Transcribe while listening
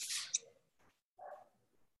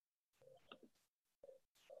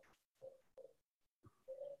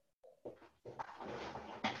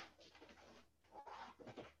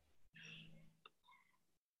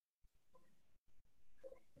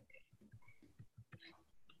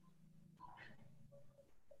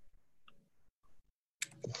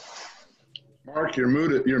Mark, you're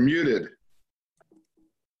muted. You're muted.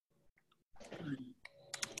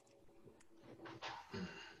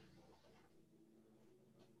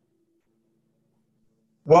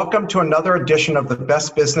 Welcome to another edition of the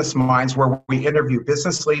Best Business Minds, where we interview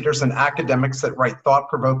business leaders and academics that write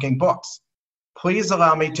thought-provoking books. Please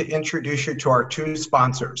allow me to introduce you to our two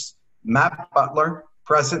sponsors. Matt Butler,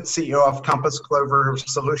 President CEO of Compass Clover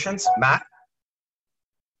Solutions. Matt.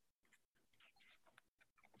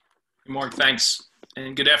 Mark, thanks.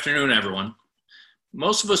 And good afternoon, everyone.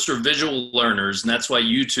 Most of us are visual learners, and that's why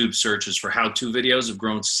YouTube searches for how-to videos have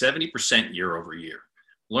grown 70% year over year.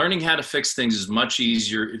 Learning how to fix things is much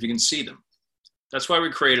easier if you can see them. That's why we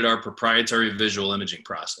created our proprietary visual imaging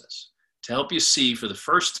process to help you see for the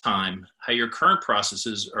first time how your current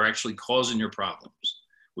processes are actually causing your problems,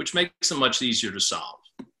 which makes them much easier to solve.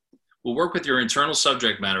 We'll work with your internal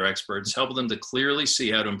subject matter experts, helping them to clearly see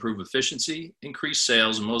how to improve efficiency, increase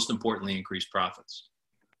sales, and most importantly, increase profits.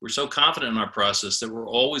 We're so confident in our process that we're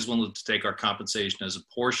always willing to take our compensation as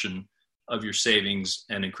a portion of your savings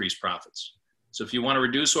and increase profits. So if you want to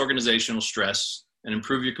reduce organizational stress and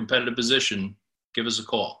improve your competitive position, give us a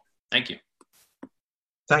call. Thank you.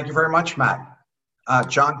 Thank you very much, Matt.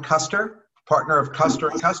 John Custer, partner of Custer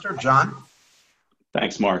 & Custer. John.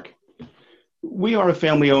 Thanks, Mark. We are a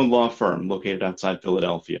family-owned law firm located outside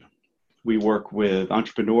Philadelphia. We work with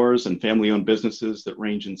entrepreneurs and family-owned businesses that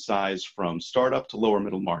range in size from startup to lower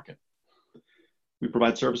middle market. We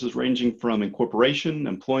provide services ranging from incorporation,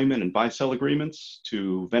 employment, and buy-sell agreements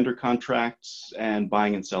to vendor contracts and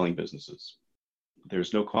buying and selling businesses.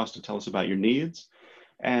 There's no cost to tell us about your needs,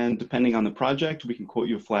 and depending on the project, we can quote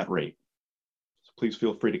you a flat rate. So please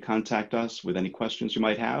feel free to contact us with any questions you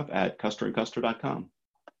might have at custerandcuster.com.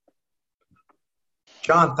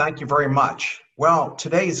 John, thank you very much. Well,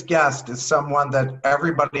 today's guest is someone that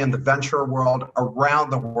everybody in the venture world around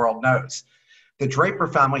the world knows. The Draper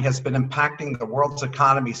family has been impacting the world's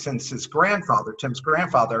economy since his grandfather, Tim's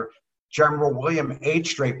grandfather, General William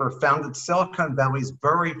H. Draper, founded Silicon Valley's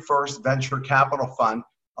very first venture capital fund,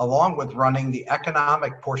 along with running the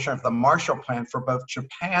economic portion of the Marshall Plan for both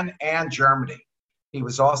Japan and Germany. He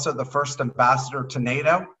was also the first ambassador to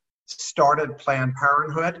NATO, started Planned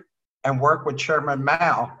Parenthood, and worked with Chairman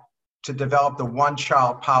Mao to develop the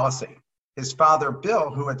one-child policy. His father, Bill,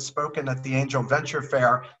 who had spoken at the Angel Venture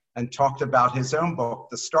Fair and talked about his own book,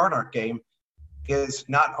 The Startup Game, is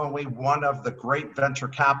not only one of the great venture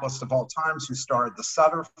capitalists of all times who started the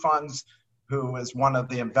Sutter Funds, who is one of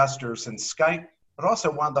the investors in Skype, but also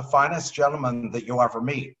one of the finest gentlemen that you'll ever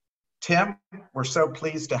meet. Tim, we're so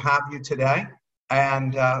pleased to have you today,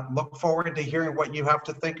 and look forward to hearing what you have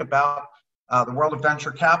to think about the world of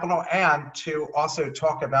venture capital, and to also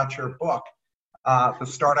talk about your book, The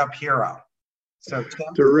Startup Hero. So,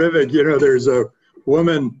 Tim. Terrific. You know, there's a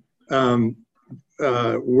woman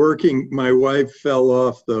working. My wife fell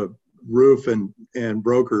off the roof and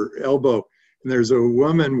broke her elbow. And there's a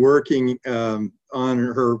woman working on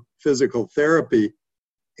her physical therapy,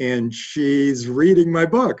 and she's reading my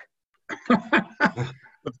book.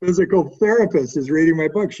 The physical therapist is reading my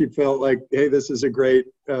book. She felt like, hey, this is a great,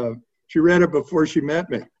 she read it before she met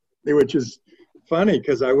me, which is funny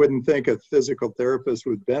because I wouldn't think a physical therapist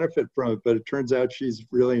would benefit from it, but it turns out she's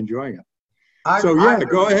really enjoying it.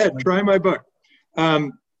 Go ahead, try my book.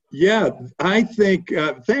 I think,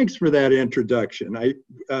 thanks for that introduction.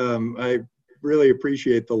 I really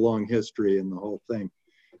appreciate the long history and the whole thing.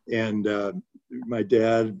 And my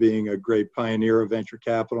dad being a great pioneer of venture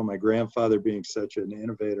capital, my grandfather being such an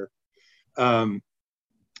innovator.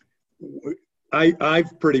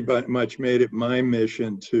 I've pretty much made it my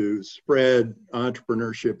mission to spread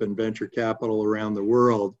entrepreneurship and venture capital around the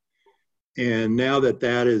world. And now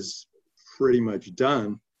that is pretty much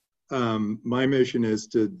done, my mission is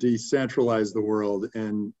to decentralize the world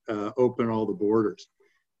and open all the borders.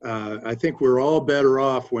 I think we're all better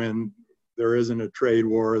off when there isn't a trade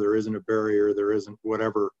war, there isn't a barrier, there isn't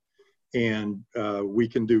whatever, and we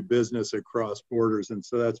can do business across borders. And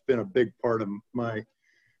so that's been a big part of my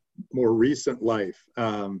more recent life.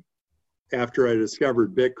 After I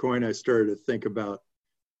discovered Bitcoin, I started to think about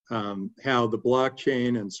how the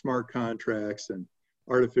blockchain and smart contracts and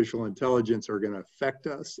artificial intelligence are going to affect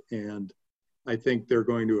us. And I think they're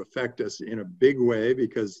going to affect us in a big way,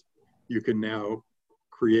 because you can now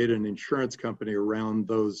create an insurance company around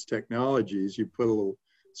those technologies. You put a little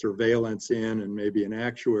surveillance in and maybe an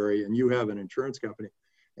actuary, and you have an insurance company.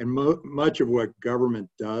 And much of what government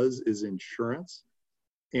does is insurance.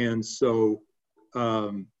 And so,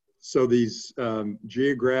 these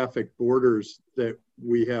geographic borders that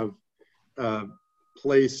we have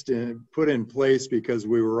put in place because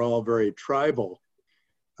we were all very tribal,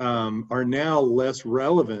 are now less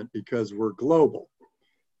relevant because we're global.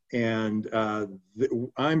 And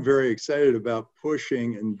I'm very excited about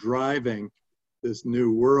pushing and driving this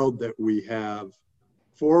new world that we have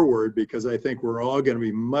forward, because I think we're all going to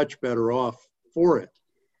be much better off for it.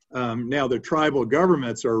 Now the tribal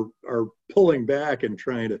governments are pulling back and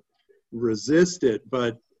trying to resist it,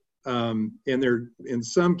 but and they're in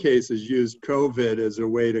some cases used COVID as a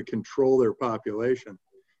way to control their population.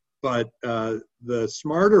 But the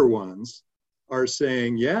smarter ones are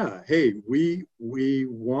saying, yeah, hey, we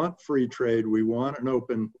want free trade, we want an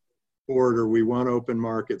open border, we want open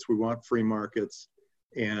markets, we want free markets,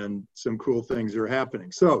 and some cool things are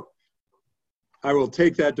happening. So I will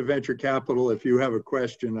take that to venture capital. If you have a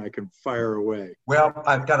question, I can fire away. Well,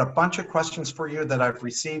 I've got a bunch of questions for you that I've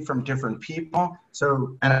received from different people.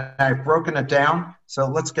 So, and I've broken it down. So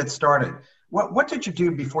let's get started. What did you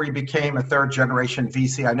do before you became a third generation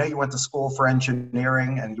VC? I know you went to school for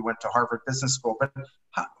engineering and you went to Harvard Business School, but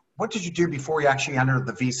what did you do before you actually entered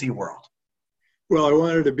the VC world? Well, I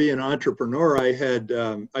wanted to be an entrepreneur.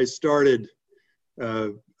 I started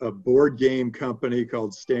a board game company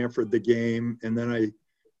called Stanford the Game, and then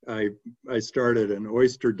I started an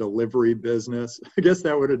oyster delivery business. I guess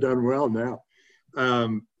that would have done well now.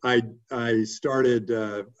 I started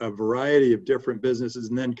a variety of different businesses,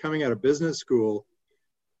 and then coming out of business school,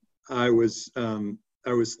 I was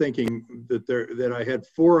thinking that I had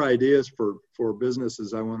 4 ideas for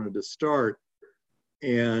businesses I wanted to start,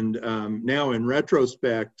 and now in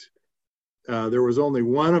retrospect, there was only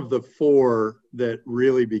one of the 4 that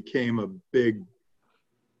really became a big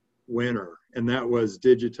winner, and that was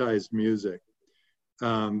digitized music.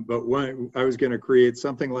 But when I was going to create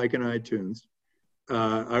something like an iTunes,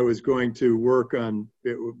 I was going to work on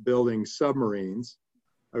building submarines.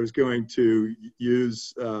 I was going to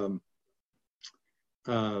use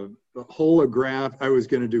holograph. I was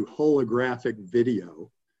going to do holographic video,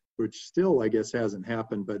 which still, I guess, hasn't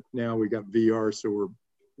happened, but now we got VR, so we're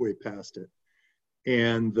way past it.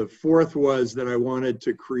 And the 4th was that I wanted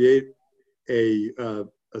to create a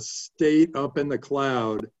state up in the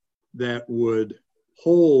cloud that would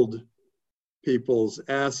hold people's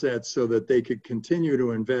assets so that they could continue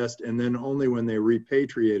to invest, and then only when they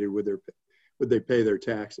repatriated would they pay their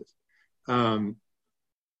taxes. And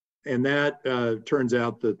that turns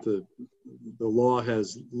out that the law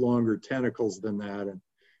has longer tentacles than that, and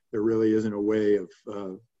there really isn't a way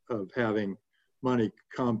of having money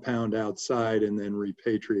compound outside and then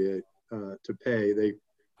repatriate to pay.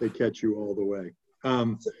 They catch you all the way.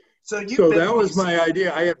 So that was my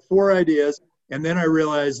idea. I had 4 ideas, and then I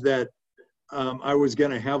realized that I was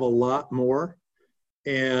going to have a lot more,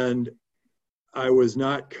 and I was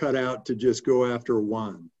not cut out to just go after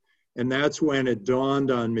one. And that's when it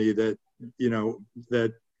dawned on me that,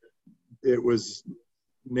 that it was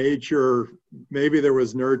nature, maybe there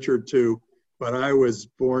was nurture too, but I was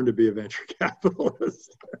born to be a venture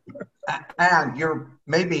capitalist. And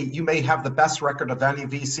you may have the best record of any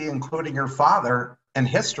VC, including your father, in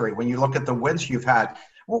history. When you look at the wins you've had,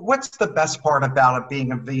 what's the best part about it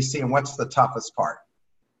being a VC, and what's the toughest part?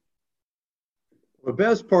 The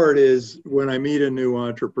best part is when I meet a new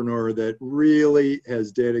entrepreneur that really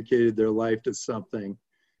has dedicated their life to something,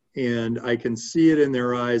 and I can see it in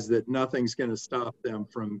their eyes that nothing's going to stop them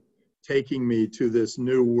from taking me to this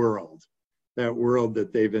new world, that world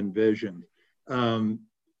that they've envisioned.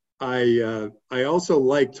 I also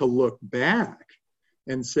like to look back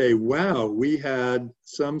and say, wow, we had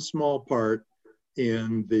some small part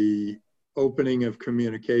in the opening of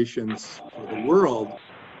communications for the world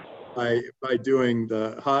by doing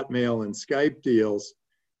the Hotmail and Skype deals,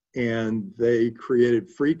 and they created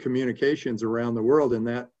free communications around the world, and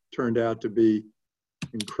that turned out to be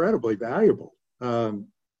incredibly valuable.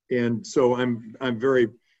 And so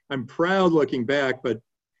I'm proud looking back, but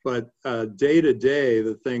day to day,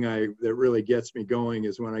 the thing that really gets me going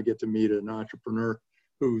is when I get to meet an entrepreneur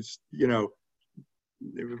who's,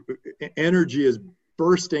 energy is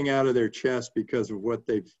bursting out of their chest because of what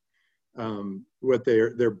their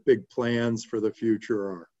big plans for the future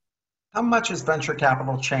are. How much has venture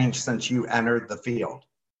capital changed since you entered the field?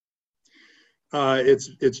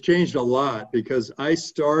 It's changed a lot, because I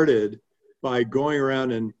started by going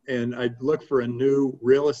around and I'd look for a new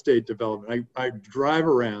real estate development. I'd drive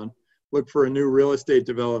around, look for a new real estate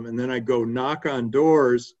development, and then I'd go knock on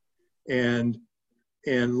doors and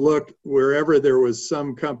look wherever there was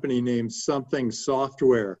some company named Something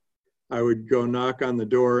Software. I would go knock on the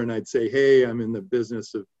door and I'd say, hey, I'm in the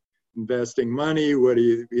business of investing money. What do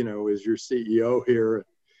you, is your CEO here?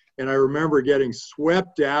 And I remember getting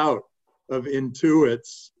swept out of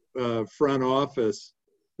Intuit's front office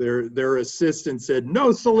their assistant said,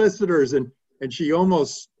 "No solicitors," and she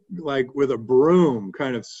almost, like with a broom,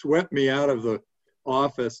 kind of swept me out of the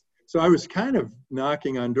office. So I was kind of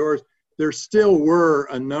knocking on doors. There still were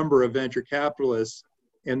a number of venture capitalists,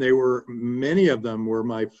 and many of them were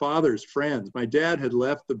my father's friends. My dad had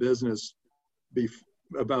left the business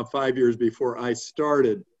about 5 years before I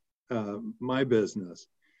started my business.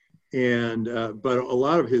 And but a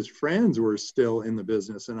lot of his friends were still in the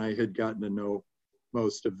business, and I had gotten to know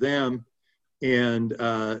most of them. And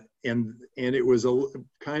it was a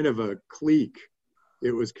kind of a clique.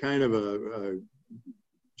 It was kind of a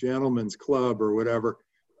gentleman's club or whatever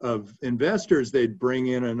of investors. They'd bring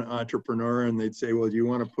in an entrepreneur and they'd say, "Well, do you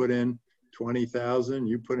want to put in 20,000?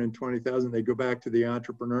 You put in 20,000." They go back to the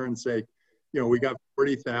entrepreneur and say, "We got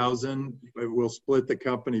 40,000. We'll split the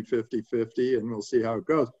company 50-50 and we'll see how it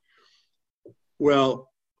goes." Well,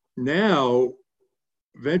 now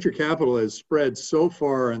venture capital has spread so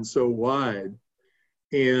far and so wide,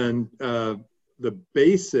 and the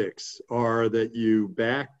basics are that you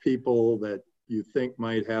back people that you think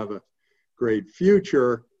might have a great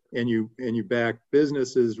future, and you back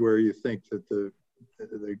businesses where you think that the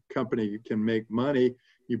company can make money.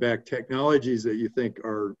 You back technologies that you think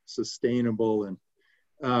are sustainable,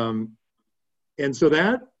 and so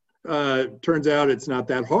that turns out it's not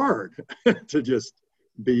that hard to just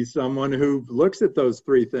be someone who looks at those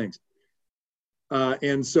three things.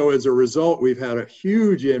 And so as a result, we've had a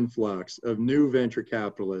huge influx of new venture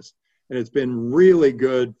capitalists, and it's been really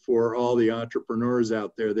good for all the entrepreneurs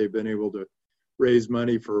out there. They've been able to raise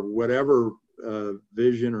money for whatever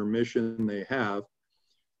vision or mission they have.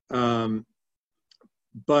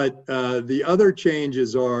 But the other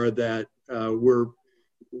changes are that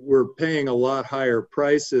we're paying a lot higher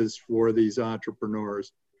prices for these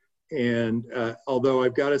entrepreneurs. And although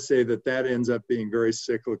I've got to say that ends up being very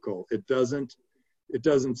cyclical. It doesn't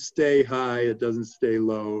stay high, it doesn't stay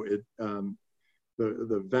low.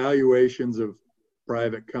 The valuations of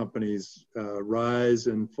private companies rise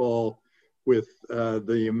and fall with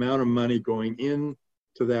the amount of money going into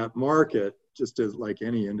that market, just as like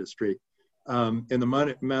any industry. And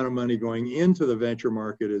the amount of money going into the venture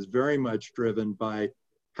market is very much driven by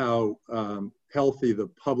how healthy the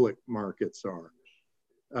public markets are.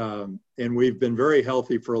 And we've been very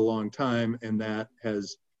healthy for a long time, and that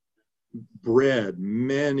has bred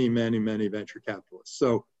many, many, many venture capitalists.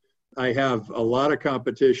 So I have a lot of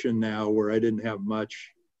competition now where I didn't have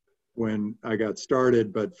much when I got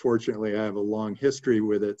started, but fortunately I have a long history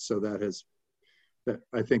with it. So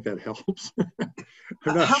I think that helps.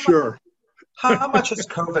 I'm not sure. How much has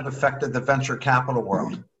COVID affected the venture capital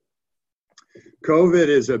world? COVID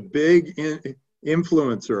is a big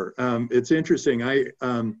influencer. It's interesting.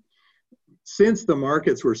 Since the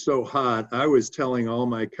markets were so hot, I was telling all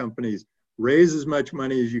my companies, raise as much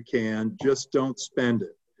money as you can, just don't spend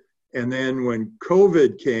it. And then when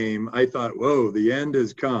COVID came, I thought, whoa, the end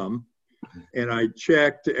has come. And I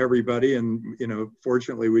checked everybody, and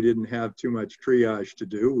fortunately we didn't have too much triage to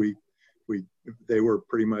do. They were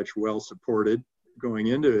pretty much well supported going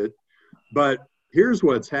into it. But here's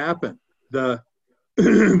what's happened. The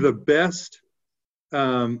best,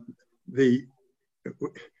 the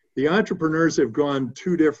entrepreneurs have gone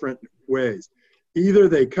two different ways. Either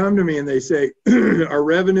they come to me and they say, our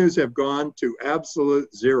revenues have gone to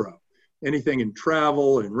absolute zero. Anything in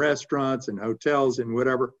travel and restaurants and hotels and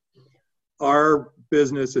whatever, our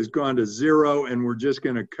business has gone to zero, and we're just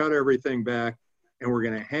going to cut everything back, and we're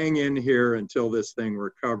going to hang in here until this thing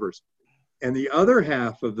recovers. And the other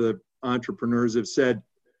half of the entrepreneurs have said,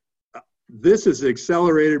 this has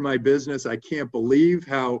accelerated my business. I can't believe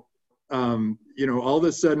how, all of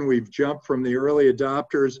a sudden we've jumped from the early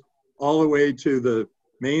adopters all the way to the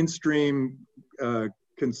mainstream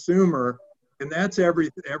consumer. And that's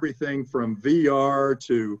everything from VR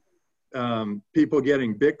to people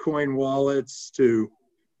getting Bitcoin wallets to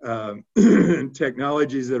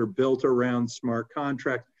technologies that are built around smart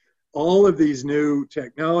contracts. All of these new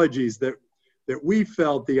technologies that we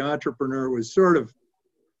felt the entrepreneur was sort of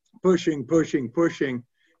pushing,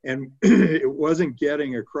 and it wasn't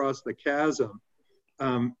getting across the chasm.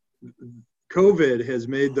 COVID has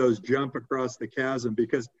made those jump across the chasm,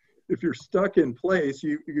 because if you're stuck in place,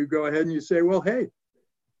 you go ahead and you say, well, hey,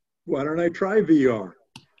 why don't I try VR?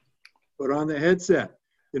 Put on the headset.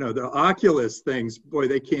 The Oculus things, boy,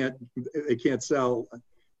 they can't sell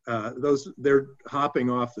those. They're hopping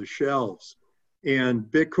off the shelves. And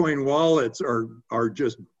Bitcoin wallets are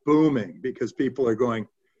just booming because people are going,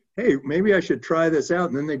 hey, maybe I should try this out.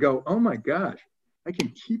 And then they go, oh my gosh, I can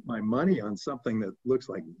keep my money on something that looks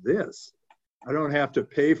like this. I don't have to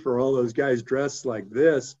pay for all those guys dressed like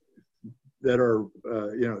this that are,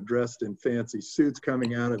 dressed in fancy suits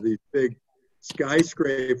coming out of these big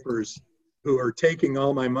skyscrapers who are taking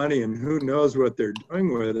all my money and who knows what they're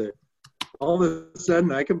doing with it. All of a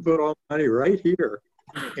sudden, I can put all the money right here,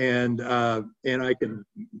 and I can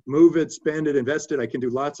move it, spend it, invest it. I can do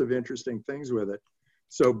lots of interesting things with it.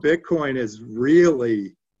 So Bitcoin has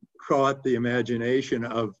really caught the imagination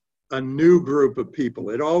of a new group of people.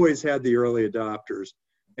 It always had the early adopters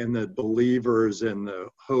and the believers and the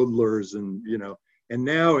hodlers, and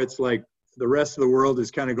now it's like the rest of the world is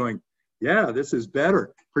kind of going, yeah, this is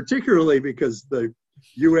better, particularly because the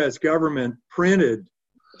US government printed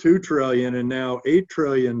 $2 trillion and now $8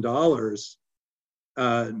 trillion.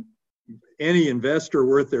 Any investor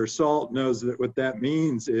worth their salt knows that what that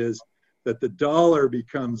means is that the dollar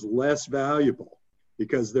becomes less valuable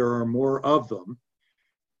because there are more of them.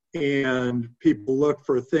 And people look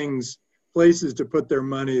for places to put their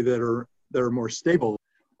money that are more stable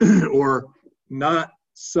or not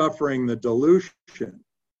suffering the dilution.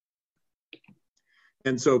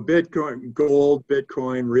 And so Bitcoin, gold,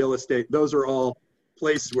 Bitcoin, real estate, those are all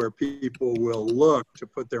places where people will look to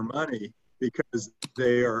put their money because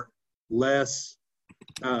they are less,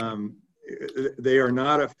 they are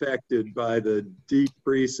not affected by the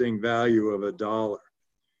decreasing value of a dollar.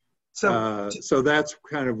 So that's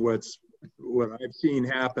kind of what I've seen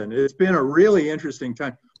happen. It's been a really interesting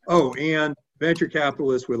time. Oh, and venture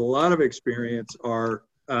capitalists with a lot of experience are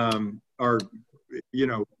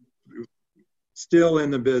still in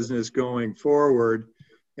the business going forward,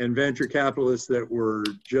 and venture capitalists that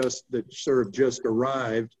sort of just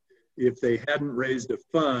arrived, if they hadn't raised a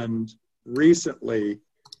fund recently,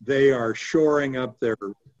 they are shoring up their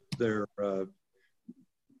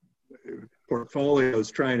portfolios,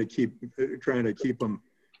 trying to keep them,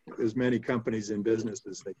 as many companies in business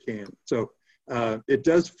as they can. So it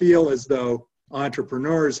does feel as though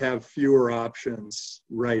entrepreneurs have fewer options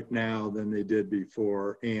right now than they did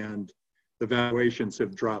before, and the valuations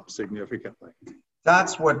have dropped significantly.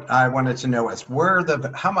 That's what I wanted to know, is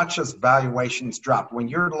how much does valuations drop? When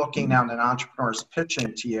you're looking at an entrepreneur's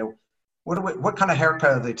pitching to you, what kind of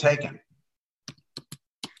haircut are they taking?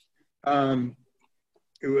 The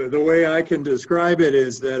way I can describe it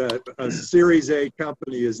is that a Series A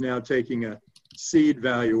company is now taking a seed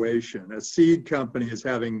valuation. A seed company is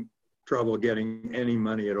having trouble getting any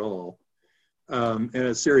money at all. And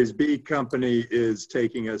a Series B company is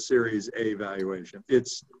taking a Series A valuation.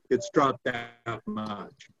 It's dropped that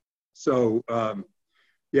much. So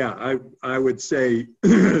I would say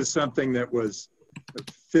something that was a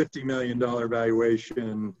 $50 million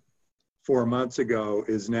valuation 4 months ago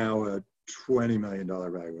is now a $20 million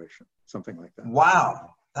valuation, something like that.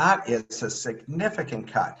 Wow, that is a significant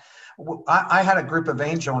cut. I had a group of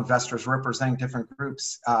angel investors representing different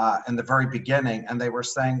groups in the very beginning, and they were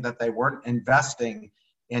saying that they weren't investing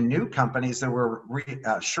in new companies, that were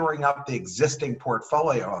shoring up the existing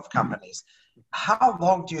portfolio of companies. How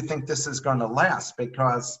long do you think this is going to last?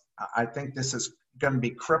 Because I think this is going to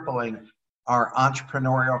be crippling our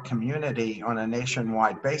entrepreneurial community on a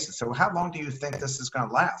nationwide basis. So how long do you think this is going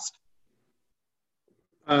to last?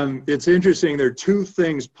 It's interesting. There are two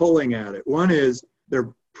things pulling at it. One is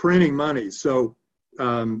they're printing money. So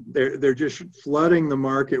they're just flooding the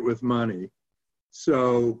market with money.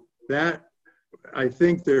 So that, I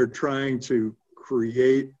think they're trying to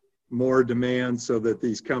create more demand so that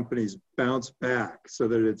these companies bounce back, so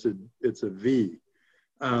that it's a V.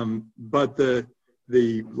 But the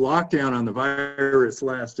lockdown on the virus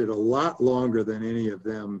lasted a lot longer than any of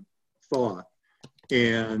them thought.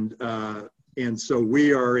 And so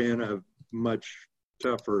we are in a much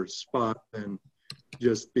tougher spot than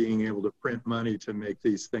just being able to print money to make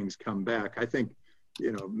these things come back. I think,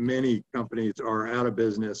 many companies are out of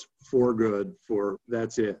business for good,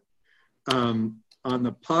 that's it. On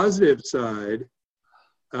the positive side,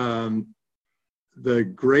 the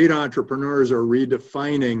great entrepreneurs are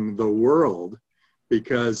redefining the world,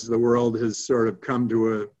 because the world has sort of come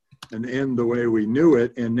to an end the way we knew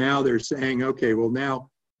it. And now they're saying, okay, well now,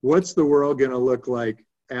 what's the world going to look like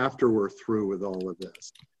after we're through with all of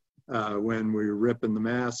this? When we're ripping the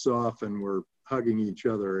masks off and we're hugging each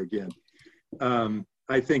other again.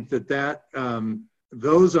 I think that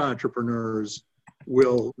those entrepreneurs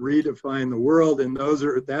will redefine the world, and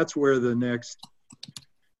that's where the next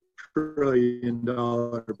 $1 trillion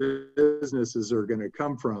businesses are going to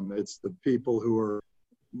come from. It's the people who are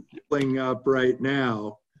pulling up right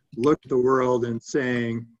now, look at the world and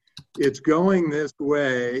saying, it's going this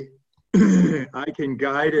way, I can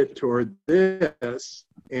guide it toward this,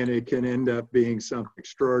 and it can end up being something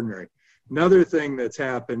extraordinary. Another thing that's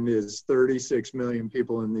happened is 36 million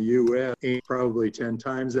people in the US, and probably 10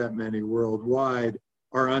 times that many worldwide,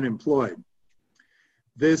 are unemployed.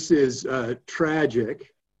 This is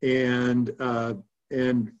tragic, and I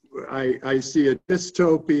see a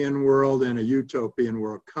dystopian world and a utopian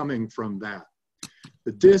world coming from that.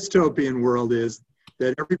 The dystopian world is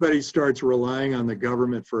that everybody starts relying on the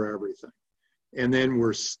government for everything. And then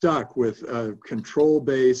we're stuck with a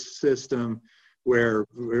control-based system where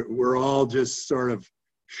we're all just sort of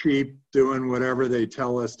sheep doing whatever they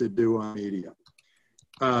tell us to do on media.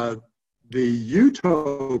 The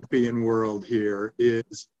utopian world here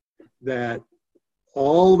is that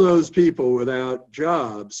all those people without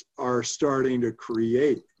jobs are starting to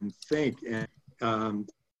create and think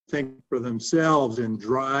for themselves and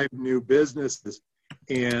drive new businesses.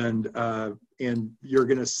 And you're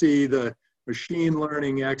going to see the machine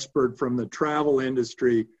learning expert from the travel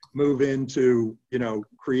industry move into,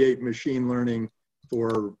 create machine learning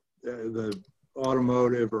for the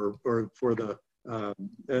automotive or for the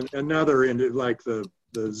another like the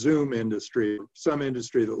Zoom industry, some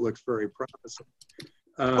industry that looks very promising.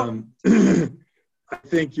 I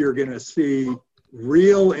think you're going to see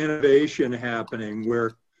real innovation happening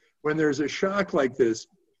where when there's a shock like this,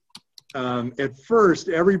 at first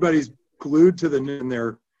everybody's glued to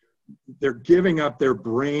and they're giving up their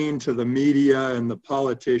brain to the media and the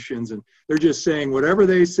politicians, and they're just saying whatever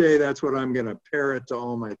they say, that's what I'm going to parrot to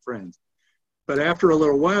all my friends. But after a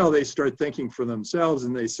little while, they start thinking for themselves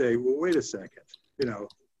and they say, well, wait a second,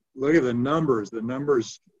 look at the numbers. The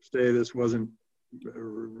numbers say this wasn't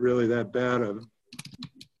really that bad.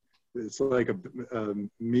 It's like a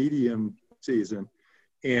medium season.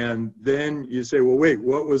 And then you say, well, wait,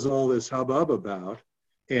 what was all this hubbub about?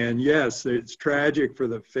 And yes, it's tragic for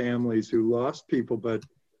the families who lost people, but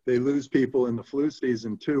they lose people in the flu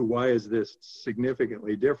season too. Why is this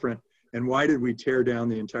significantly different? And why did we tear down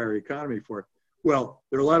the entire economy for it? Well,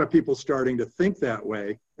 there are a lot of people starting to think that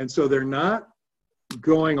way. And so they're not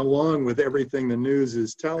going along with everything the news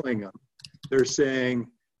is telling them. They're saying,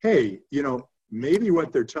 hey, maybe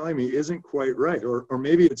what they're telling me isn't quite right. Or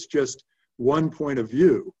maybe it's just one point of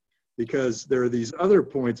view, because there are these other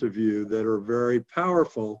points of view that are very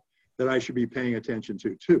powerful that I should be paying attention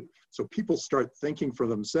to too. So people start thinking for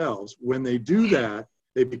themselves. When they do that,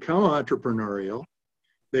 they become entrepreneurial.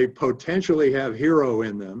 They potentially have hero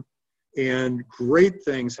in them, and great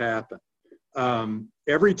things happen.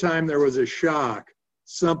 Every time there was a shock,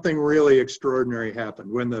 something really extraordinary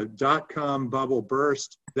happened. When the dot-com bubble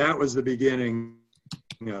burst, that was the beginning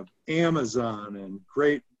of Amazon, and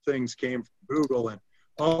great things came from Google, and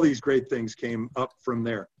all these great things came up from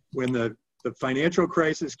there. When the financial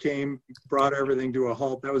crisis came, brought everything to a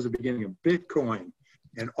halt, that was the beginning of Bitcoin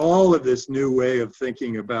and all of this new way of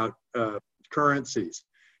thinking about currencies.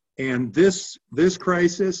 And this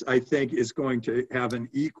crisis, I think, is going to have an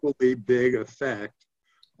equally big effect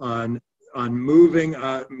on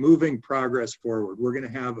moving progress forward. We're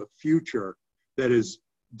going to have a future that is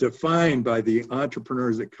defined by the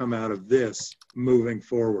entrepreneurs that come out of this moving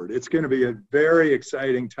forward. It's going to be a very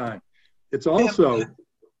exciting time. It's also a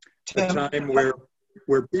time where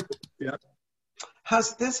people, yeah.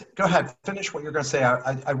 Has this, go ahead, finish what you're going to say.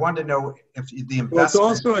 I wanted to know if the investment. Well, it's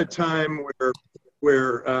also a time where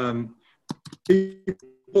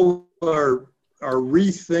people are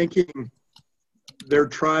rethinking their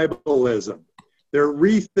tribalism. They're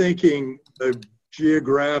rethinking the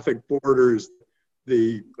geographic borders,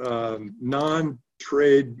 the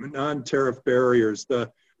non-trade, non-tariff barriers,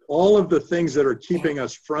 all of the things that are keeping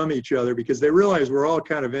us from each other, because they realize we're all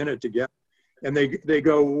kind of in it together. And they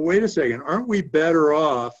go, wait a second, aren't we better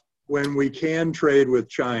off when we can trade with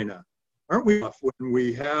China? Aren't we off when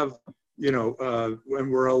we have,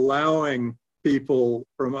 when we're allowing people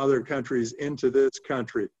from other countries into this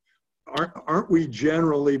country? Aren't we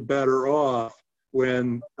generally better off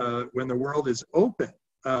when the world is open?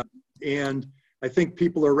 And I think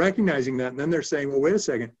people are recognizing that, and then they're saying, well, wait a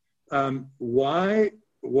second, why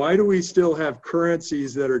do we still have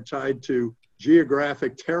currencies that are tied to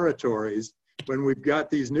geographic territories when we've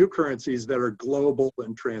got these new currencies that are global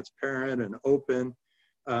and transparent and open?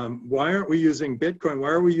 Why aren't we using Bitcoin? Why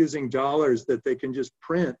are we using dollars that they can just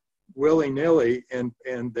print willy-nilly? And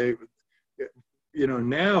they,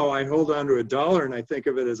 now I hold on to a dollar and I think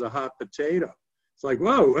of it as a hot potato. It's like,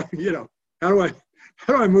 whoa, how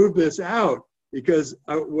do I move this out? Because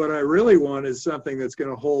what I really want is something that's going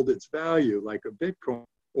to hold its value, like a Bitcoin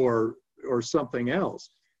or something else.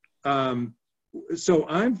 So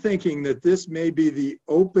I'm thinking that this may be the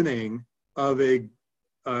opening of a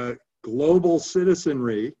global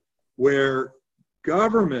citizenry where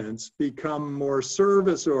governments become more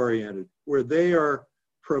service-oriented, where they are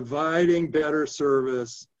providing better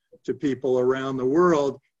service to people around the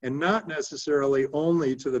world, and not necessarily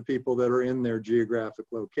only to the people that are in their geographic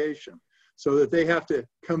location, so that they have to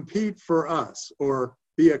compete for us or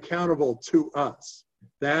be accountable to us.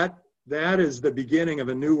 That is the beginning of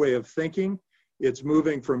a new way of thinking. It's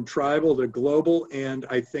moving from tribal to global, and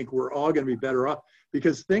I think we're all going to be better off.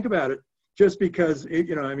 Because think about it, just because,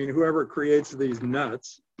 whoever creates these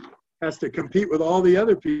nuts has to compete with all the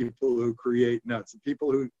other people who create nuts. The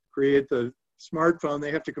people who create the smartphone,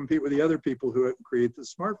 they have to compete with the other people who create the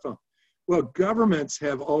smartphone. Well, governments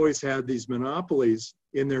have always had these monopolies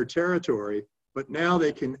in their territory, but now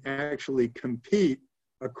they can actually compete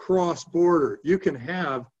across border. You can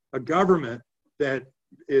have a government that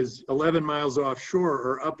is 11 miles offshore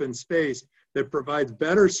or up in space that provides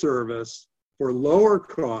better service for lower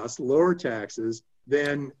costs, lower taxes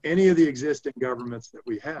than any of the existing governments that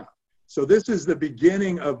we have. So this is the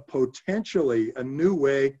beginning of potentially a new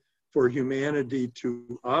way for humanity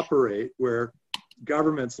to operate, where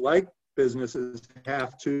governments like businesses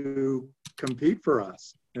have to compete for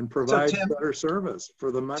us and provide better service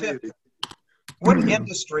for the money. Tim,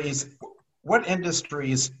 what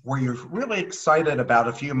industries were you really excited about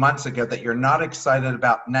a few months ago that you're not excited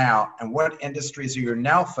about now? And what industries are you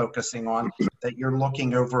now focusing on that you're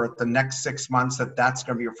looking over at the next 6 months that's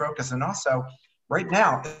going to be your focus? And also, right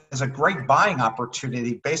now is a great buying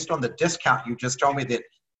opportunity based on the discount you just told me that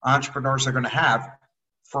entrepreneurs are going to have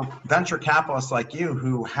for venture capitalists like you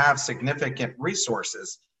who have significant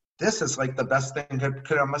resources. This is like the best thing that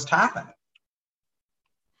could almost happen.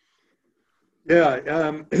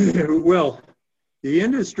 Yeah, well, the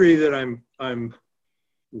industry that I'm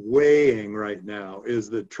weighing right now is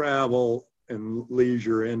the travel and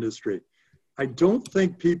leisure industry. I don't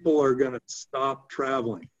think people are going to stop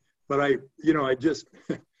traveling, but I just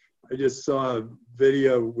saw a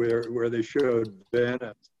video where they showed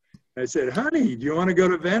Venice. I said, "Honey, do you want to go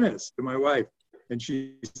to Venice?" to my wife, and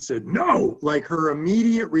she said, "No." Like, her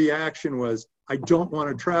immediate reaction was, "I don't want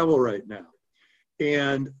to travel right now,"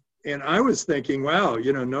 and I was thinking, wow,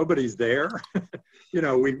 nobody's there.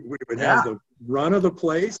 We would have the run of the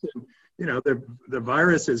place, and, the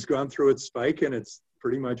virus has gone through its spike and it's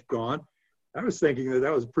pretty much gone. I was thinking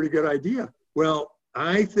that was a pretty good idea. Well,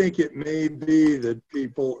 I think it may be that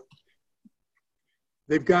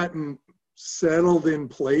they've gotten settled in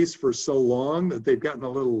place for so long that they've gotten a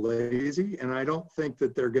little lazy, and I don't think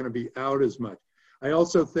that they're going to be out as much. I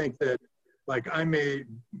also think that, like,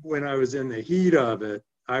 when I was in the heat of it,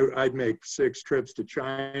 I'd make 6 trips to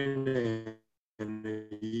China in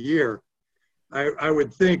a year. I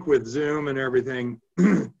would think with Zoom and everything,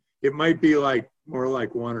 it might be more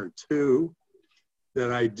like 1 or 2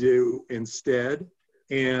 that I do instead.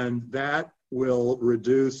 And that will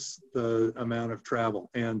reduce the amount of travel.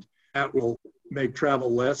 And that will make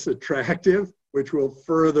travel less attractive, which will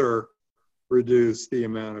further reduce the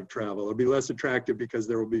amount of travel. It'll be less attractive because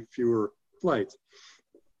there will be fewer flights.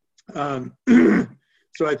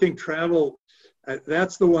 So I think travel,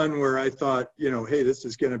 that's the one where I thought, hey, this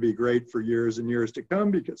is going to be great for years and years to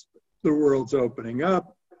come because the world's opening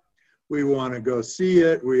up. We want to go see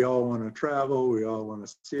it. We all want to travel. We all want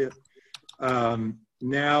to see it.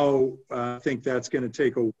 Now, I think that's going to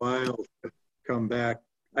take a while to come back.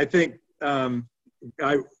 I think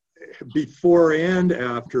before and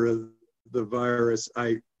after the virus,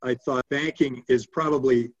 I thought banking is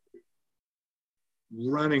probably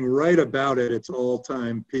running right about at its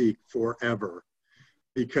all-time peak forever,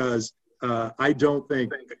 because I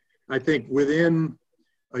think within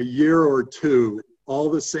a year or two, all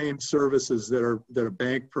the same services that a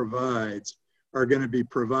bank provides are going to be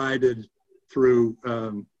provided through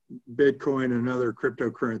Bitcoin and other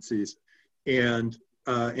cryptocurrencies, and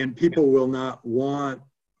people will not want,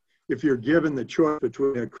 if you're given the choice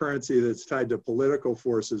between a currency that's tied to political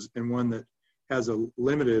forces and one that has a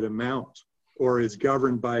limited amount or is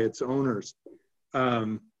governed by its owners,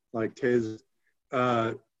 like Tez,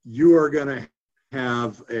 you are going to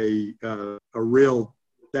have a real,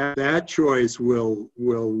 that choice will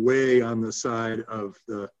weigh on the side of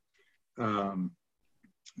the,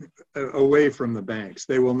 away from the banks.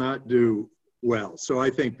 They will not do well. So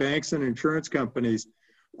I think banks and insurance companies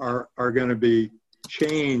are going to be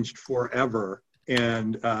changed forever.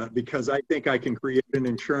 And because I think I can create an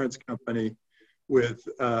insurance company with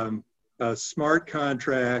a smart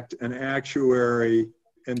contract, an actuary,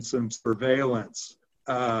 and some surveillance.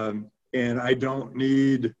 And I don't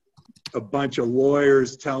need a bunch of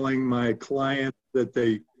lawyers telling my client that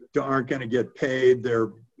they aren't going to get paid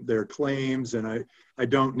their claims. And I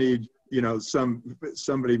don't need,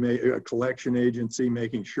 somebody, a collection agency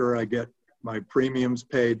making sure I get my premiums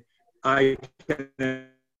paid. I can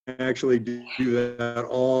actually do that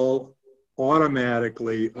all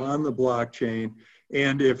automatically on the blockchain.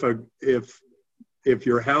 And if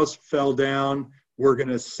your house fell down, we're going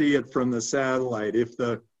to see it from the satellite. If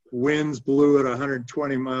the winds blew at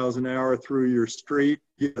 120 miles an hour through your street,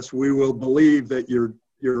 yes, we will believe that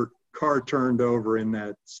your car turned over in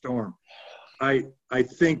that storm. I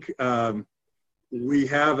think we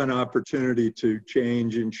have an opportunity to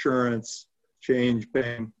change insurance, change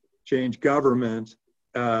banking, change government,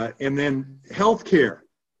 and then healthcare.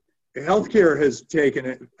 Healthcare has taken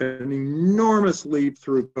an enormous leap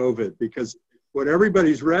through COVID, because what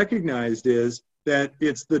everybody's recognized is that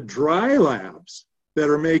it's the dry labs that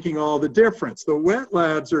are making all the difference. The wet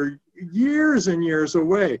labs are years and years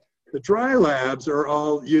away. The dry labs are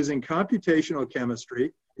all using computational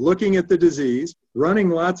chemistry, looking at the disease, running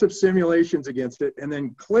lots of simulations against it, and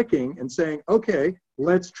then clicking and saying, okay,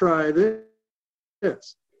 let's try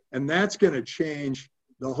this. And that's going to change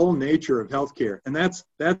the whole nature of healthcare. And that's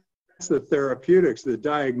the therapeutics. The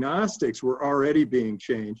diagnostics were already being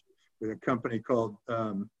changed with a company called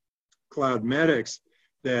Cloud Medics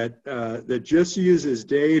that just uses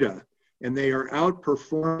data, and they are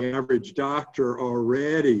outperforming the average doctor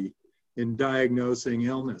already in diagnosing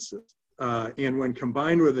illnesses. And when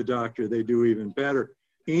combined with a doctor, they do even better.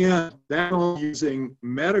 And that's all using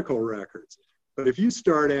medical records. But if you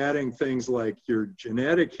start adding things like your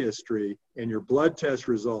genetic history and your blood test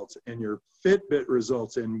results and your Fitbit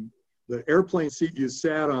results and the airplane seat you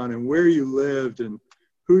sat on and where you lived and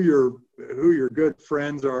who your good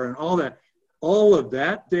friends are and all of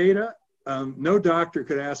that data, no doctor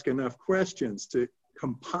could ask enough questions to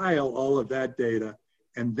compile all of that data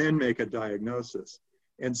and then make a diagnosis.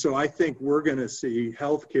 And so I think we're going to see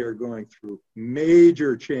healthcare going through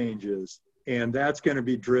major changes, and that's going to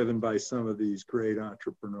be driven by some of these great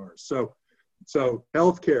entrepreneurs. So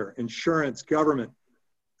healthcare, insurance, government,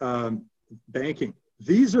 banking,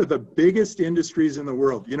 these are the biggest industries in the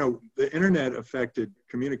world. You know, the internet affected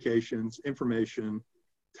communications, information,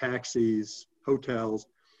 taxis, hotels.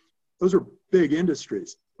 Those are big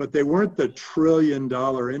industries, but they weren't the $1 trillion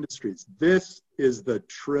industries. These are the $1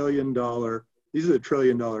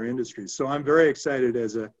 trillion industries. So I'm very excited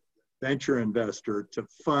as a venture investor to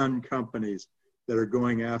fund companies that are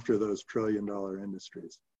going after those $1 trillion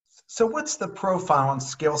industries. So what's the profile and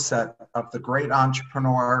skill set of the great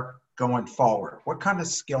entrepreneur going forward? What kind of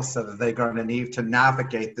skill set are they going to need to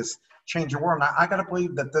navigate this changing world? Now, I got to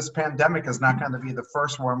believe that this pandemic is not going to be the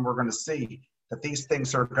first one we're going to see, that these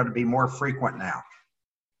things are going to be more frequent now.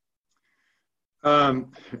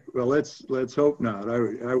 Well, let's hope not.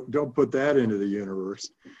 I don't put that into the universe.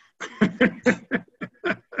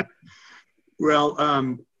 Well,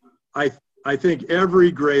 I think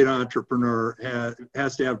every great entrepreneur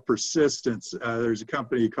has to have persistence. There's a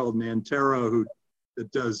company called Nantero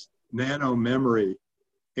that does nano memory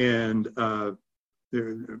and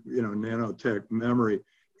nanotech memory,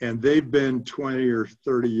 and they've been 20 or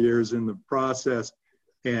 30 years in the process,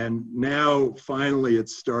 and now finally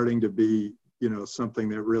it's starting to be something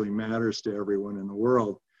that really matters to everyone in the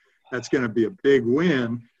world. That's going to be a big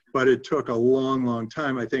win, but it took a long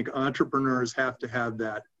time. I think entrepreneurs have to have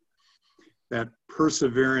that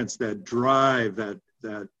perseverance, that drive,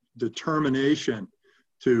 that determination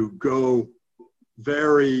to go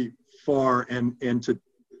very far and to,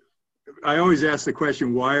 I always ask the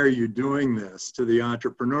question, why are you doing this, to the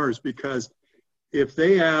entrepreneurs? Because if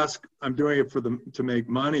they ask, I'm doing it to make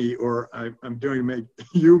money, or I'm doing it to make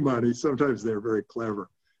you money, sometimes they're very clever,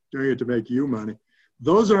 doing it to make you money,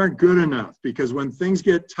 those aren't good enough, because when things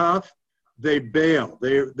get tough, they bail.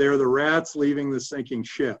 They're the rats leaving the sinking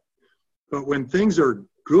ship. But when things are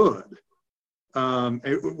good,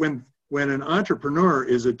 when an entrepreneur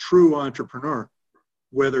is a true entrepreneur,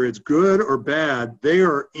 whether it's good or bad, they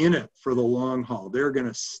are in it for the long haul. They're going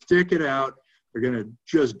to stick it out. They're going to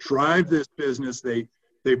just drive this business.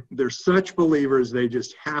 They're such believers. They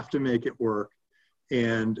just have to make it work.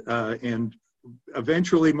 And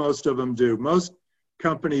eventually most of them do. Most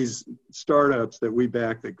companies, startups that we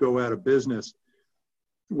back that go out of business,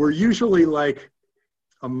 we're usually like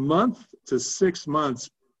a month to 6 months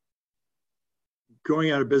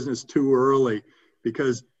going out of business too early,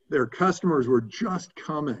 because their customers were just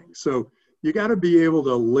coming. So you got to be able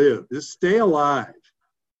to live, just stay alive,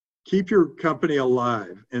 keep your company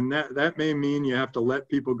alive. And that may mean you have to let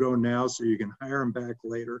people go now so you can hire them back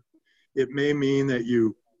later. It may mean that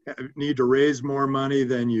you need to raise more money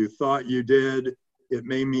than you thought you did. It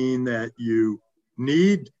may mean that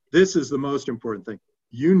this is the most important thing,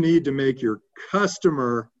 you need to make your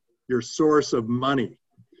customer your source of money.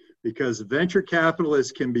 because venture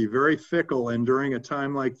capitalists can be very fickle, and during a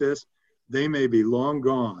time like this, they may be long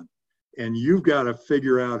gone. And you've got to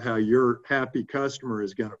figure out how your happy customer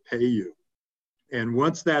is going to pay you. And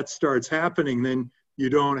once that starts happening, then you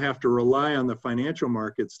don't have to rely on the financial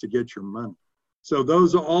markets to get your money. So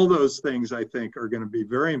all those things, I think, are going to be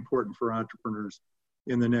very important for entrepreneurs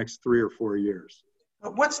in the next 3 or 4 years.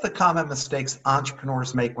 What's the common mistakes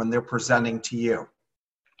entrepreneurs make when they're presenting to you?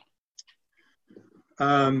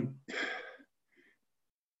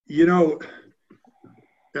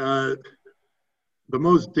 The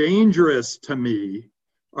most dangerous to me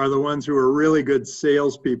are the ones who are really good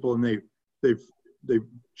salespeople, and they've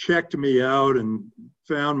checked me out and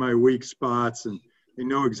found my weak spots, and they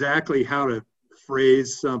know exactly how to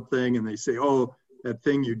phrase something, and they say, "Oh, that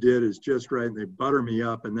thing you did is just right," and they butter me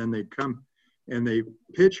up, and then they come and they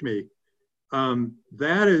pitch me.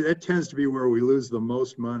 That tends to be where we lose the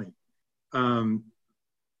most money.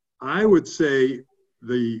 I would say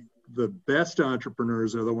the best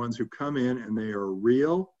entrepreneurs are the ones who come in and they are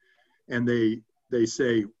real, and they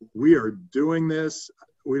say, "We are doing this.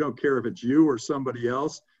 We don't care if it's you or somebody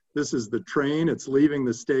else. This is the train. It's leaving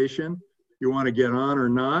the station. You want to get on or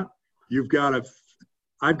not?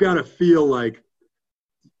 I've got to feel like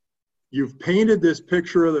you've painted this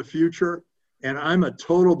picture of the future, and I'm a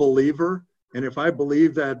total believer. And if I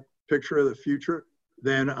believe that picture of the future,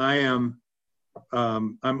 then I'm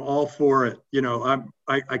all for it.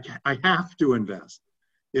 I have to invest.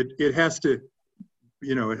 It has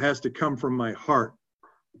to come from my heart.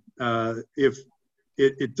 If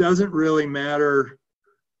it doesn't really matter,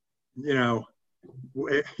 it'd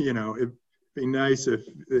be nice if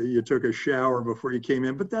you took a shower before you came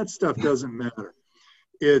in, but that stuff doesn't matter.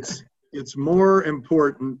 It's more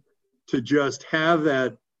important to just have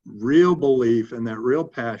that real belief and that real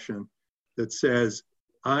passion that says,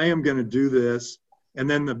 I am going to do this. And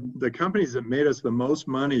then the companies that made us the most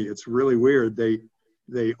money, it's really weird.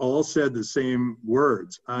 They all said the same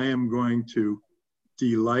words. I am going to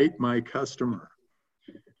delight my customer.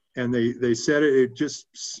 And they said it just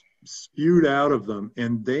spewed out of them.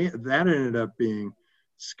 And that ended up being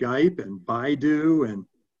Skype and Baidu and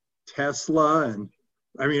Tesla. And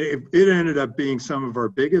I mean, it ended up being some of our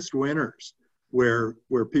biggest winners where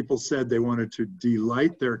people said they wanted to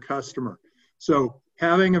delight their customer. So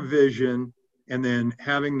having a vision and then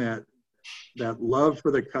having that love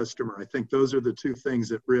for the customer, I think those are the two things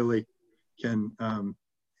that really can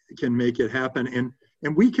make it happen.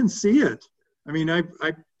 And we can see it. I mean, I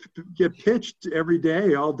get pitched every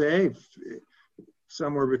day, all day,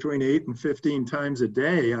 somewhere between 8 and 15 times a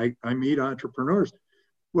day. I meet entrepreneurs.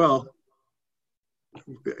 Well,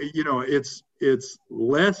 it's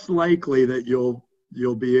less likely that you'll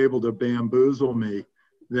be able to bamboozle me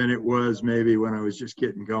than it was maybe when I was just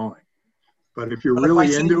getting going. But if you're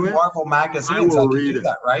really into it, Marvel magazines, I will read it.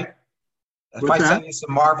 That, right? If I send you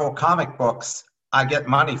some Marvel comic books, I get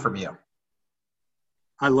money from you.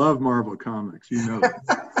 I love Marvel comics. You know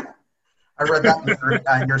that. I read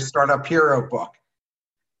that in your Startup Hero book.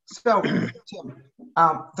 So, Tim,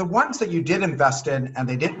 the ones that you did invest in and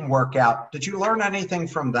they didn't work out, did you learn anything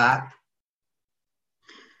from that?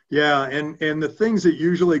 Yeah, and the things that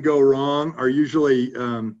usually go wrong are usually,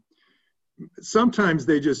 sometimes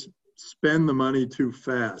they just spend the money too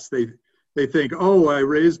fast. They think, oh, I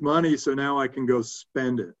raised money, so now I can go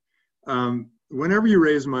spend it. Whenever you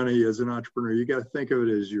raise money as an entrepreneur, you got to think of it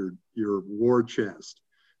as your war chest.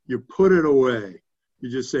 You put it away. You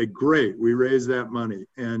just say, great, we raised that money.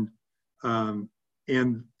 And then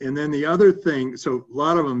the other thing, so a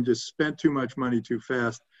lot of them just spent too much money too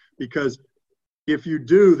fast, because if you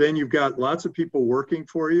do, then you've got lots of people working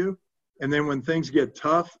for you. And then when things get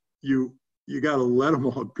tough, you got to let them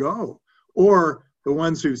all go. Or the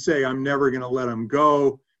ones who say, I'm never going to let them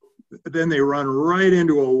go, then they run right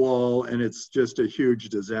into a wall and it's just a huge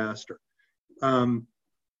disaster.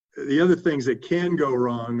 The other things that can go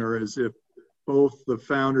wrong are as if both the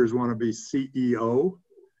founders want to be CEO,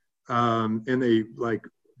 and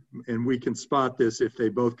we can spot this if they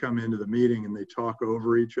both come into the meeting and they talk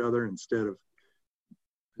over each other instead of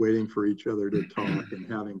waiting for each other to talk and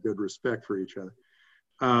having good respect for each other.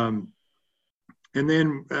 And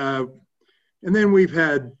then we've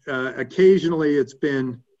had occasionally it's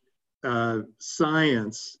been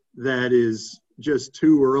science that is just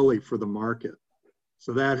too early for the market.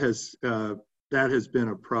 So that has been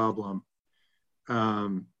a problem,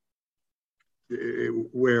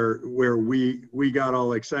 where we got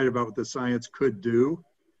all excited about what the science could do,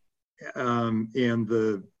 and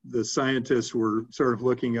the scientists were sort of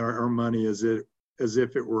looking at our money as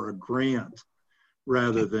if it were a grant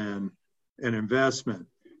rather than an investment.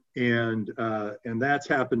 And that's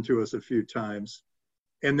happened to us a few times.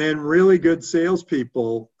 And then really good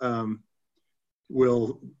salespeople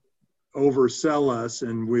will oversell us,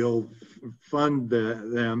 and we'll fund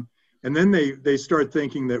them. And then they start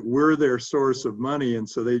thinking that we're their source of money, and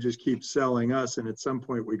so they just keep selling us. And at some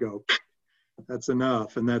point we go, that's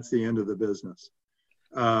enough, and that's the end of the business.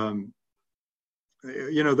 The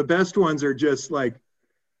best ones are just like,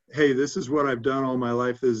 hey, this is what I've done all my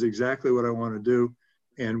life. This is exactly what I want to do.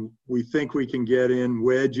 And we think we can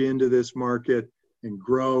wedge into this market and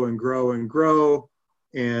grow and grow and grow.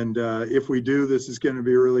 And if we do, this is going to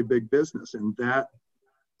be a really big business. And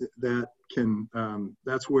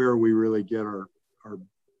that's where we really get our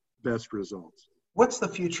best results. What's the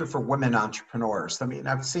future for women entrepreneurs? I mean,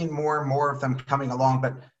 I've seen more and more of them coming along,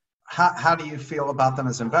 but how do you feel about them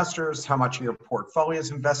as investors? How much of your portfolio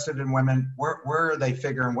is invested in women? Where are they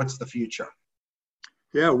figuring? What's the future?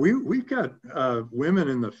 Yeah, we've got women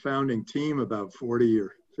in the founding team, about 40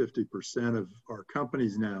 or 50% of our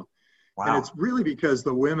companies now. Wow. And it's really because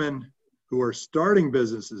the women who are starting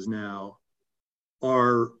businesses now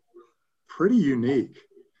are pretty unique.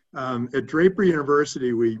 At Draper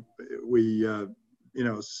University, we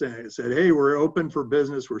said, hey, we're open for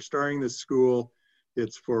business. We're starting this school.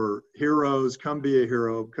 It's for heroes. Come be a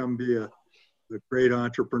hero. Come be a great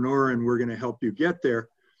entrepreneur, and we're going to help you get there.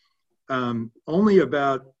 Only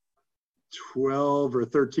about 12 or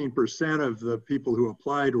 13% of the people who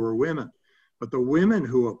applied were women, but the women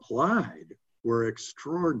who applied were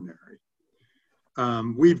extraordinary.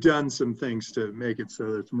 We've done some things to make it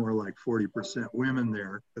so that it's more like 40% women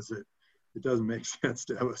there, because it doesn't make sense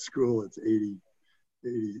to have a school that's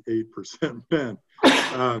 88% men.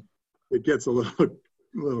 It gets a little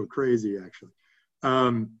crazy, actually.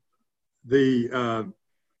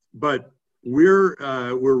 But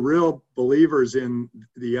we're real believers in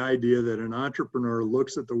the idea that an entrepreneur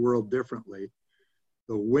looks at the world differently.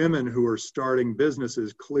 The women who are starting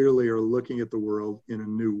businesses clearly are looking at the world in a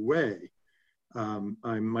new way.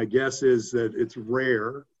 My guess is that it's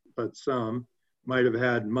rare, but some might have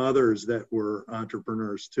had mothers that were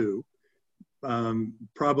entrepreneurs too.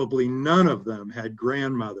 Probably none of them had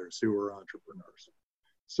grandmothers who were entrepreneurs.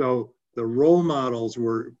 So the role models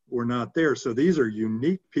were not there. So these are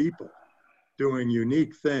unique people doing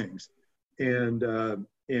unique things, and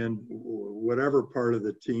whatever part of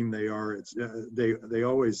the team they are, they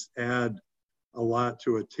always add a lot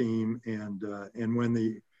to a team. And when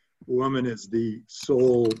the woman is the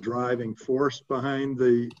sole driving force behind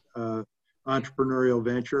the entrepreneurial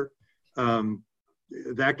venture,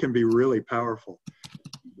 that can be really powerful.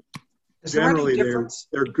 Generally,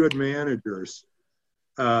 they're good managers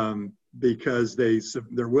because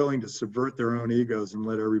they're willing to subvert their own egos and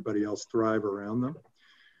let everybody else thrive around them.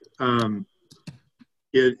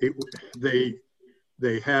 They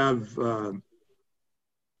have,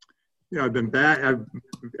 I've been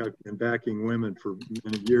backing women for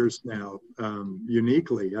many years now.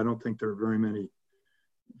 Uniquely, I don't think there are very many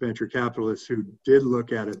venture capitalists who did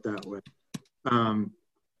look at it that way.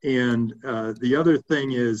 And the other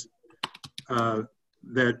thing is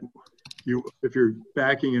that if you're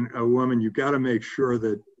backing a woman, you've got to make sure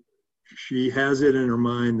that she has it in her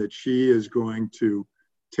mind that she is going to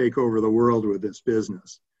take over the world with this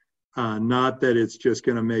business. Not that it's just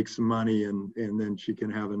going to make some money and then she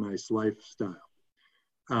can have a nice lifestyle.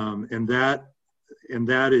 And that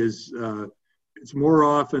is, it's more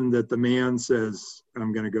often that the man says,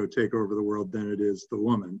 I'm going to go take over the world, than it is the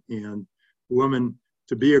woman. And the woman,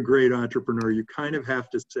 to be a great entrepreneur, you kind of have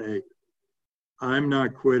to say, I'm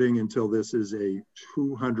not quitting until this is a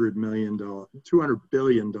 $200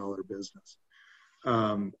 billion business.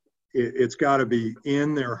 It's got to be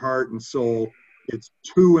in their heart and soul. It's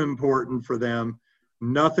too important for them.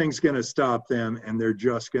 Nothing's going to stop them, and they're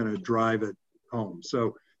just going to drive it home.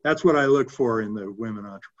 So that's what I look for in the women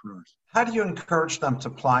entrepreneurs. How do you encourage them to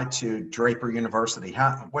apply to Draper University?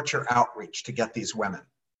 What's your outreach to get these women?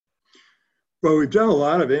 Well, we've done a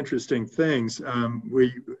lot of interesting things.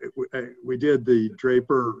 We did the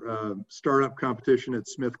Draper startup competition at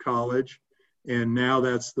Smith College, and now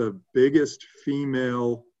that's the biggest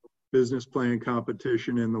female business plan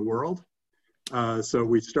competition in the world. So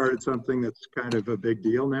we started something that's kind of a big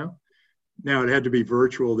deal now. Now it had to be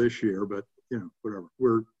virtual this year, but whatever.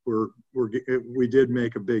 We did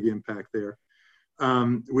make a big impact there.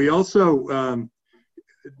 We also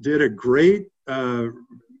did a great.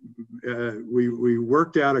 We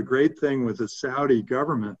worked out a great thing with the Saudi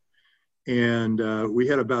government, and we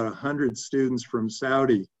had about 100 students from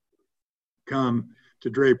Saudi come to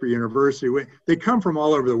Draper University. They come from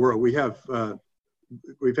all over the world. We've had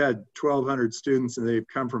 1,200 students, and they've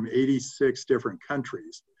come from 86 different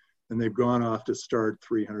countries. and they've gone off to start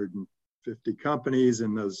 350 companies,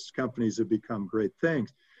 and those companies have become great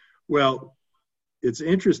things. Well, it's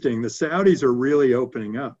interesting. The Saudis are really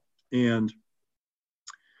opening up, and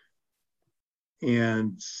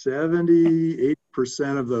 78%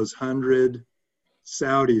 of those 100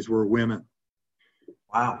 Saudis were women.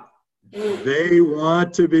 Wow. They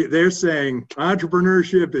want to be, they're saying,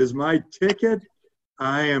 entrepreneurship is my ticket.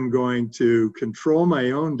 I am going to control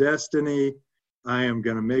my own destiny. I am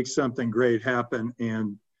going to make something great happen.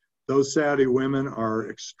 And those Saudi women are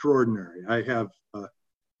extraordinary. I have,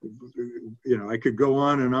 I could go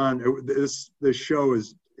on and on. This show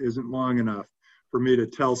isn't long enough for me to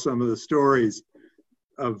tell some of the stories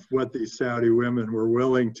of what these Saudi women were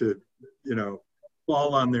willing to,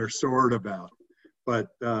 fall on their sword about. But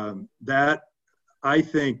that, I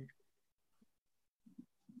think,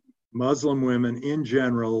 Muslim women in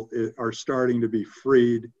general are starting to be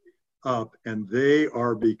freed up, and they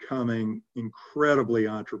are becoming incredibly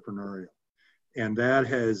entrepreneurial. And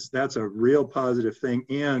that's a real positive thing.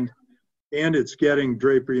 And it's getting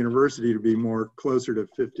Draper University to be more closer to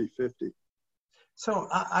 50-50. So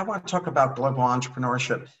I want to talk about global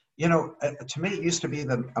entrepreneurship. To me, it used to be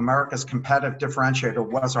that America's competitive differentiator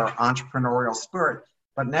was our entrepreneurial spirit.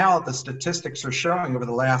 But now the statistics are showing over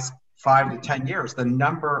the last 5 to 10 years, the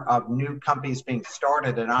number of new companies being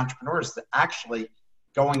started and entrepreneurs is actually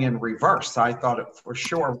going in reverse. I thought it for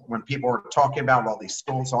sure when people were talking about all these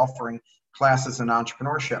schools offering classes in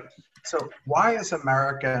entrepreneurship. So why is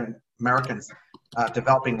Americans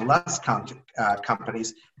developing less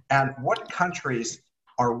companies, and what countries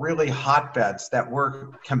are really hotbeds that we're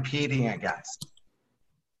competing against?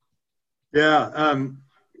 Yeah,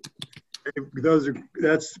 that's a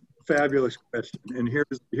fabulous question, and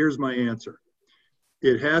here's my answer.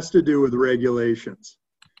 It has to do with regulations.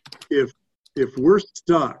 If we're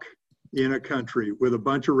stuck in a country with a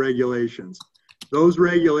bunch of regulations, those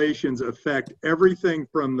regulations affect everything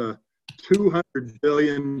from the $200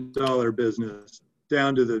 billion business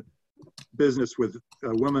down to the business with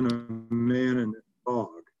a woman, a man, and a dog.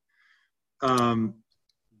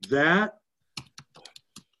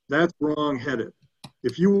 That's wrong-headed.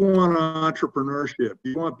 If you want entrepreneurship,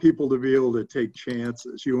 you want people to be able to take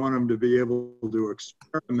chances. You want them to be able to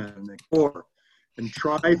experiment and explore and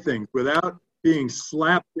try things without being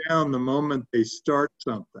slapped down the moment they start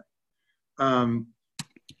something. We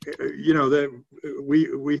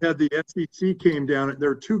had the SEC came down. There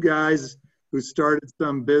were two guys who started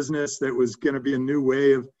some business that was going to be a new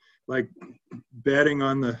way of like betting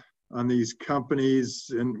on these companies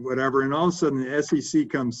and whatever. And all of a sudden the SEC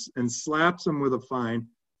comes and slaps them with a fine,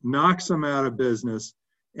 knocks them out of business,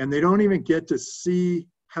 and they don't even get to see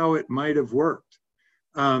how it might have worked.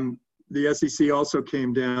 The SEC also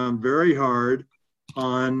came down very hard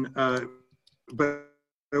on, but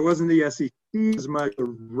it wasn't the SEC as much,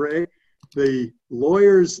 the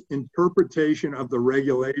lawyers' interpretation of the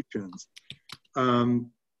regulations.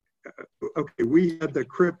 Okay, we had the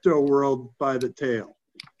crypto world by the tail.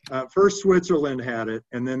 First Switzerland had it,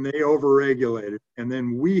 and then they overregulated, and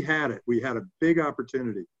then we had it. We had a big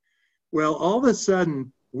opportunity. Well, all of a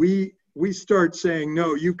sudden, we start saying,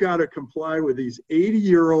 no, you've got to comply with these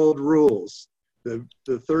 80-year-old rules, the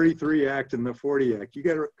 33 Act and the 40 Act. You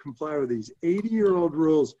got to comply with these 80-year-old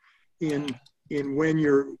rules in when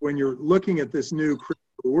you're looking at this new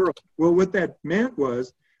crypto world. Well, what that meant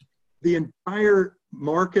was the entire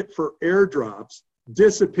market for airdrops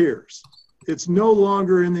disappears. It's no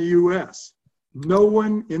longer in the US. No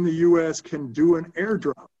one in the US can do an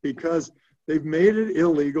airdrop because they've made it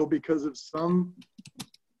illegal because of some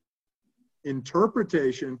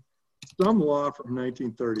interpretation, some law from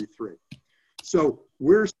 1933. So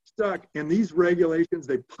we're stuck, and these regulations,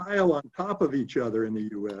 they pile on top of each other in the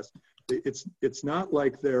US. It's not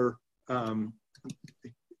like they're, and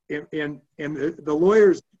the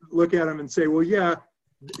lawyers look at them and say, well, yeah,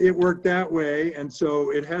 it worked that way, and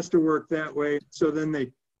so it has to work that way. So then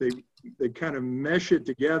they kind of mesh it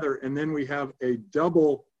together, and then we have a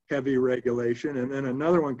double heavy regulation, and then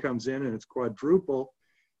another one comes in and it's quadruple,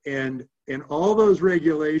 and all those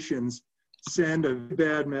regulations send a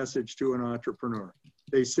bad message to an entrepreneur.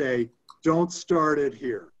 They say, don't start it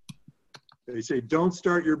here. They say, don't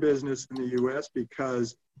start your business in the US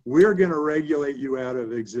because we're going to regulate you out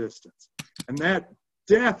of existence. And that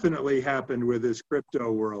definitely happened with this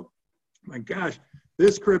crypto world. My gosh,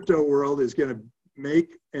 this crypto world is going to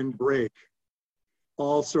make and break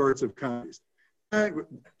all sorts of companies.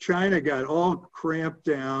 China got all cramped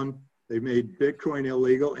down. They made Bitcoin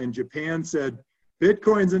illegal, and Japan said,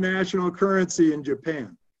 Bitcoin's a national currency in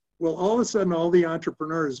Japan. Well, all of a sudden, all the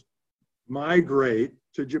entrepreneurs migrate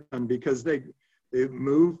to Japan because They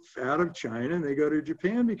move out of China and they go to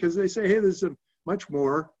Japan because they say, hey, there's a much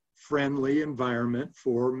more friendly environment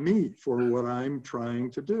for me, for what I'm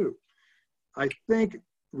trying to do. I think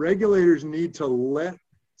regulators need to let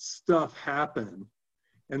stuff happen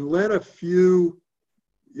and let a few,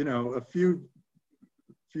 a few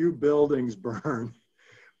buildings burn.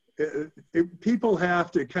 People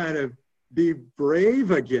have to kind of be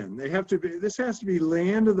brave again. This has to be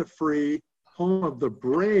land of the free, home of the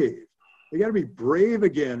brave. They got to be brave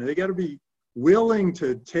again. They got to be willing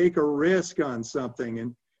to take a risk on something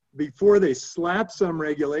and before they slap some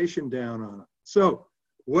regulation down on it. So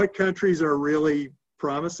what countries are really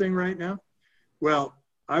promising right now? Well,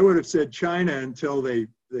 I would have said China until they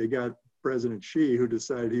got President Xi, who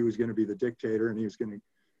decided he was going to be the dictator and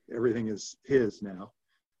everything is his now.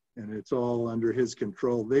 And it's all under his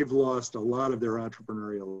control. They've lost a lot of their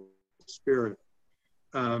entrepreneurial spirit.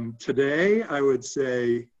 Today, I would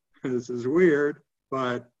say, this is weird,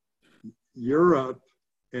 but Europe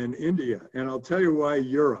and India. And I'll tell you why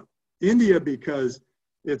Europe. India, because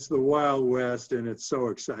it's the Wild West and it's so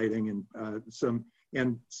exciting.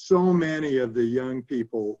 And so many of the young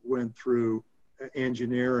people went through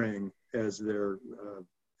engineering as their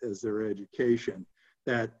education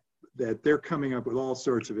that they're coming up with all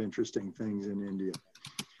sorts of interesting things in India.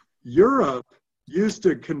 Europe used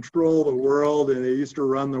to control the world and they used to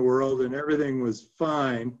run the world and everything was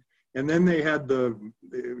fine. And then they had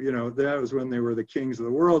that was when they were the kings of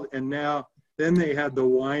the world. And then they had the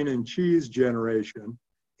wine and cheese generation.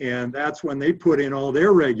 And that's when they put in all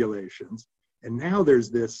their regulations. And now there's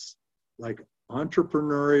this like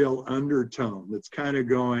entrepreneurial undertone that's kind of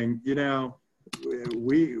going, we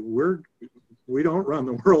don't run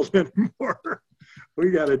the world anymore.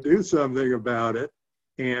 We got to do something about it.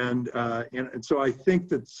 And so I think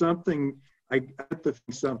that something's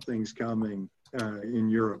coming in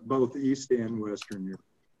Europe, both East and Western Europe.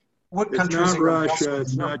 What It's not Russia,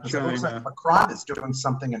 it's not China. It looks like Macron is doing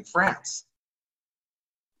something in France.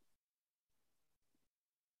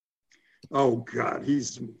 Oh God,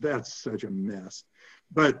 that's such a mess.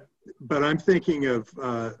 But I'm thinking of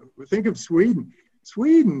Sweden.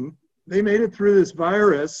 Sweden, they made it through this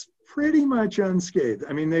virus pretty much unscathed.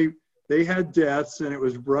 I mean, they had deaths and it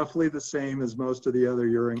was roughly the same as most of the other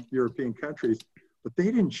European countries, but they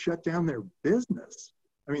didn't shut down their business.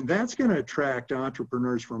 I mean, that's going to attract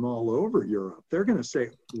entrepreneurs from all over Europe. They're going to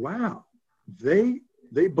say, wow, they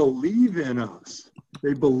believe in us.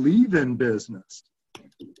 They believe in business.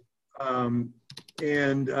 And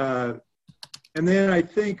then I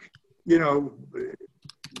think,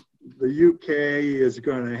 the UK is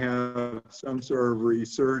going to have some sort of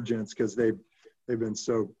resurgence because they've been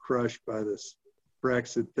so crushed by this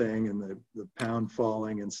Brexit thing and the pound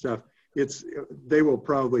falling and stuff. They will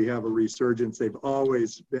probably have a resurgence. They've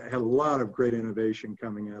always had a lot of great innovation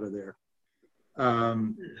coming out of there.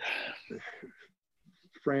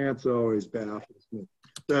 France always baffles me.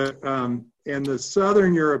 And the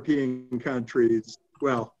Southern European countries,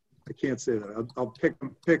 well, I can't say that. I'll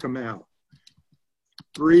pick them out.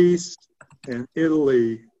 Greece and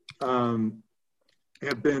Italy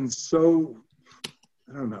have been so,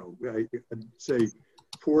 I don't know, I'd say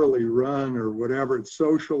poorly run or whatever, it's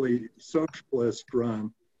socialist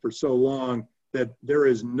run for so long that there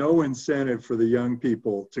is no incentive for the young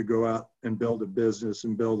people to go out and build a business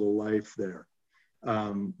and build a life there.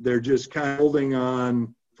 They're just kind of holding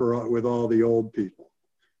on with all the old people.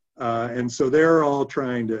 And so they're all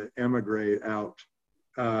trying to emigrate out.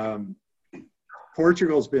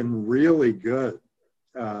 Portugal's been really good.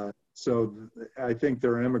 So I think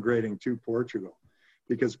they're emigrating to Portugal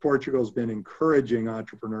because Portugal's been encouraging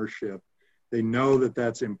entrepreneurship. They know that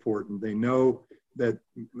that's important. They know that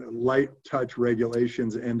light touch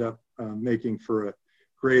regulations end up making for a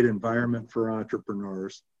great environment for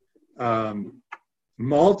entrepreneurs.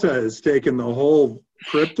 Malta has taken the whole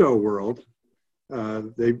crypto world.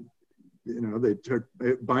 They took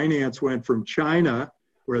Binance went from China,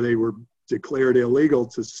 where they were declared illegal,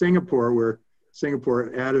 to Singapore, where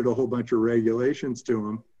Singapore added a whole bunch of regulations to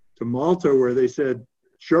them, to Malta, where they said,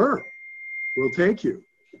 sure, we'll take you.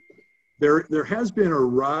 There has been a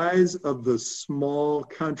rise of the small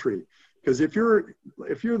country, because if you're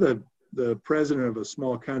the president of a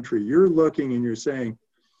small country, you're looking and you're saying,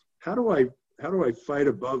 how do I fight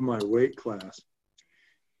above my weight class?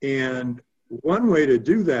 And one way to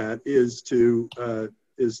do that is to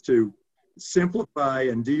simplify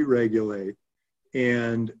and deregulate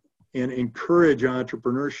and encourage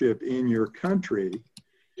entrepreneurship in your country.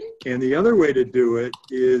 And the other way to do it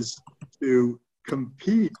is to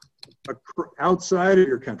compete outside of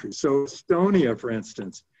your country. So Estonia, for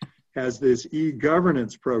instance, has this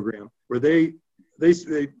e-governance program where they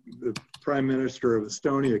the Prime Minister of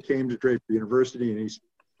Estonia came to Draper University and he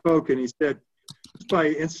spoke and he said, by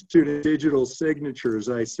instituting digital signatures,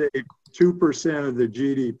 I saved 2% of the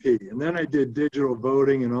GDP. And then I did digital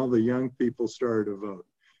voting and all the young people started to vote.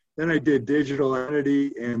 Then I did digital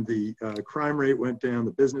identity and the crime rate went down,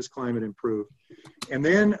 the business climate improved. And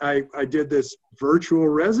then I did this virtual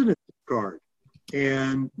residency card.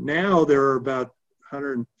 And now there are about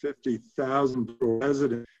 150,000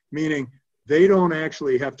 residents, meaning they don't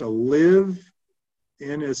actually have to live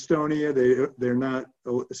in Estonia. They're not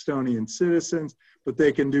Estonian citizens, but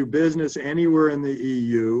they can do business anywhere in the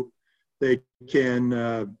EU. They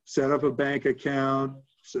can set up a bank account,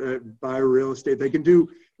 buy real estate. They can do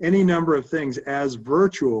any number of things as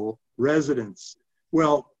virtual residents.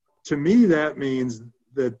 Well, to me, that means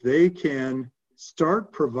that they can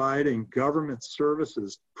start providing government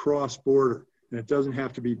services cross-border, and it doesn't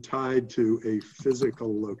have to be tied to a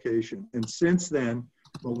physical location. And since then,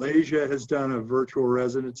 Malaysia has done a virtual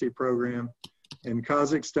residency program, and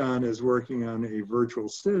Kazakhstan is working on a virtual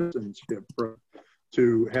citizenship program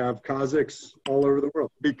to have Kazakhs all over the world.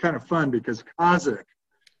 It'd be kind of fun because Kazakh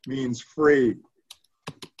means free.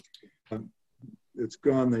 It's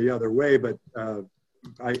gone the other way, but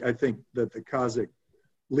I think that the Kazakh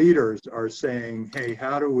leaders are saying, hey,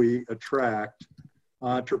 how do we attract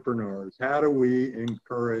entrepreneurs? How do we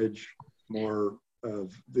encourage more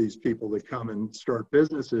of these people to come and start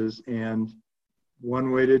businesses? And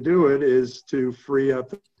one way to do it is to free up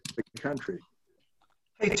the country.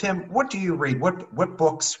 Hey, Tim, what do you read? What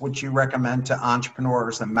books would you recommend to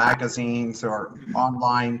entrepreneurs and magazines or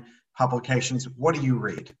online publications? What do you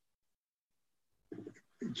read?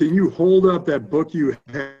 Can you hold up that book you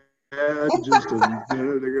had just a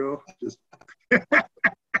minute ago?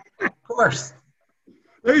 Of course.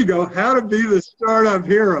 There you go. How to Be the Startup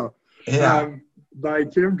Hero. Yeah. By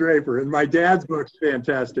Tim Draper. And my dad's book's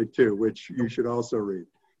fantastic too, which you should also read.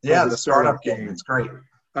 Yeah, the Startup Game. It's great.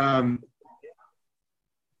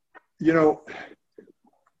 You know,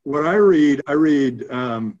 what I read,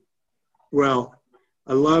 well,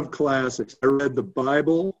 I love classics. I read the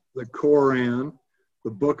Bible, the Koran, the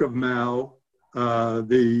Book of Mao, Book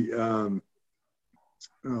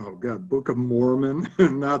of Mormon,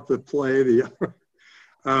 not the play.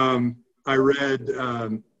 I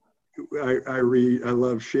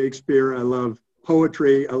love Shakespeare. I love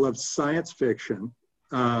poetry. I love science fiction.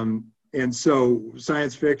 And so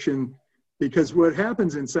science fiction, because what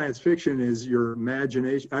happens in science fiction is your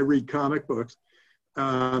imagination, I read comic books,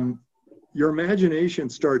 your imagination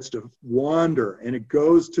starts to wander and it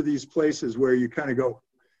goes to these places where you kind of go,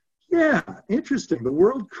 yeah, interesting. The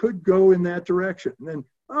world could go in that direction. And then,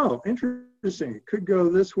 oh, interesting. It could go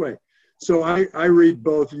this way. So I read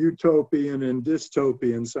both utopian and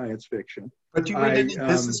dystopian science fiction. But do you read any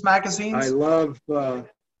business magazines? I love,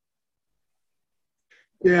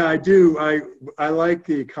 yeah, I do. I like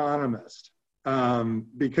The Economist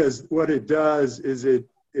because what it does is it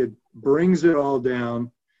brings it all down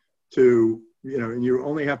to, and you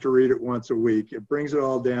only have to read it once a week. It brings it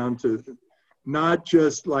all down to not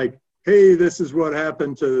just like, hey, this is what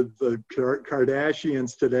happened to the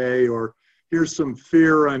Kardashians today, or here's some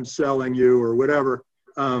fear I'm selling you, or whatever.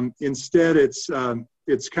 Instead, it's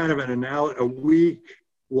kind of a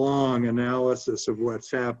week-long analysis of what's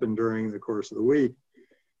happened during the course of the week.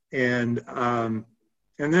 And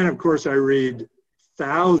then, of course, I read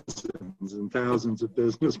thousands and thousands of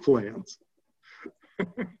business plans.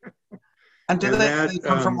 And do they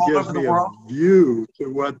come from all over the world? A view to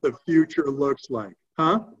what the future looks like.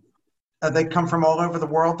 Huh? They come from all over the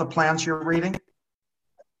world, the plans you're reading?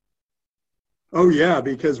 Oh, yeah,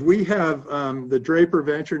 because we have the Draper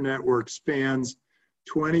Venture Network spans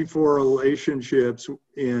 24 relationships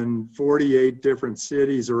in 48 different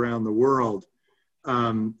cities around the world.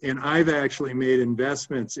 And I've actually made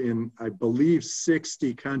investments in, I believe,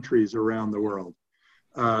 60 countries around the world.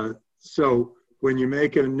 So when you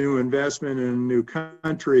make a new investment in a new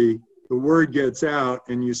country, the word gets out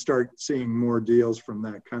and you start seeing more deals from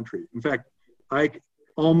that country. In fact,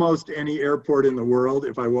 almost any airport in the world,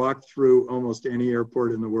 if I walked through almost any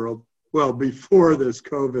airport in the world, well, before this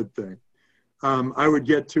COVID thing, I would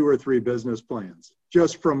get 2 or 3 business plans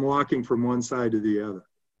just from walking from one side to the other.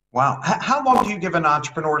 Wow. How long do you give an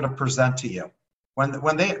entrepreneur to present to you?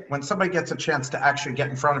 When somebody gets a chance to actually get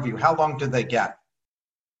in front of you, how long do they get?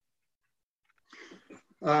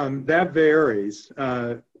 That varies.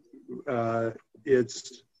 I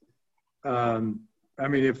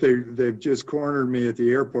mean, if they've just cornered me at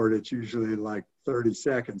the airport, it's usually like 30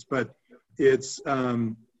 seconds, but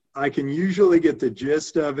I can usually get the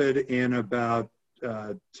gist of it in about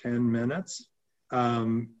 10 minutes.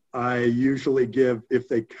 I usually give, if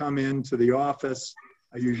they come into the office,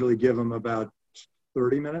 I usually give them about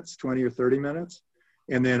 30 minutes, 20 or 30 minutes.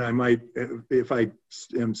 And then I might, if I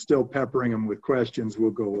am still peppering them with questions,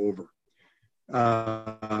 we'll go over.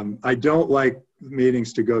 I don't like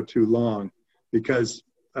meetings to go too long because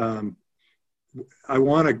I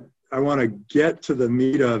want to get to the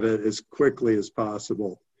meat of it as quickly as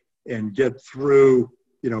possible and get through,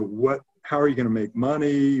 how are you going to make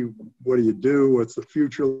money? What do you do? What's the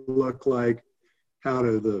future look like? How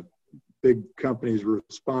do the big companies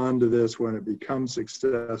respond to this when it becomes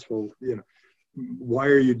successful? Why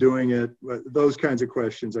are you doing it? Those kinds of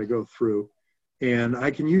questions I go through. And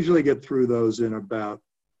I can usually get through those in about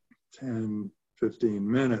 10, 15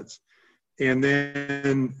 minutes. And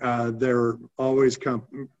then there are always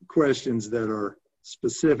questions that are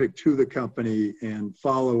specific to the company and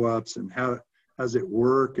follow-ups and how does it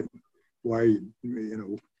work and why,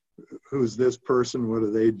 who's this person? What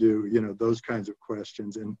do they do? Those kinds of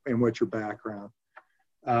questions and what's your background?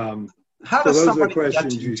 How so does those are the somebody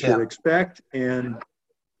questions get to you, you Tim? should expect. And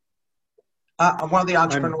one of the I'm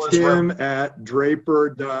entrepreneurs. Tim at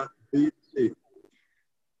draper.vc.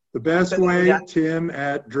 The best way, Tim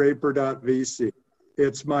at draper.vc.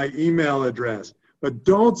 It's my email address. But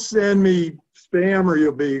don't send me spam or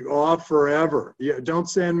you'll be off forever. Don't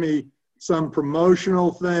send me some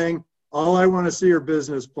promotional thing. All I want to see are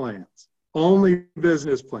business plans. Only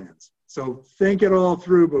business plans. So think it all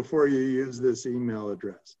through before you use this email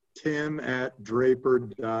address. Tim at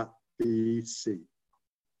draper.vc.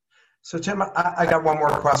 So Tim, I got one more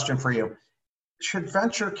question for you. Should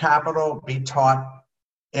venture capital be taught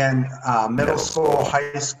in middle school,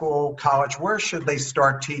 high school, college? Where should they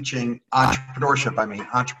start teaching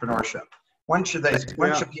entrepreneurship? When should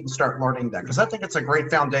people start learning that? Because I think it's a great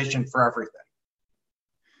foundation for everything.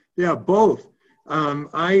 Yeah, both.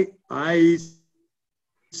 I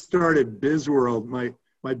started BizWorld.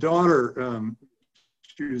 My daughter,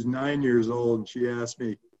 she was 9 years old, and she asked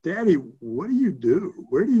me, "Daddy, what do you do?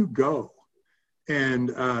 Where do you go?"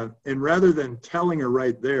 And rather than telling her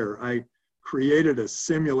right there, I created a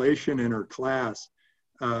simulation in her class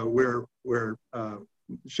where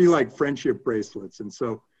she liked friendship bracelets, and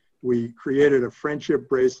so we created a friendship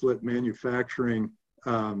bracelet manufacturing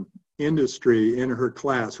industry in her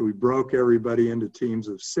class. We broke everybody into teams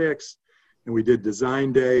of 6, and we did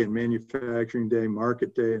design day and manufacturing day,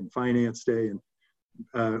 market day, and finance day, and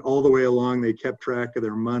all the way along they kept track of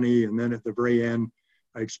their money. And then at the very end,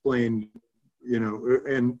 I explained,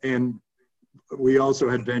 and we also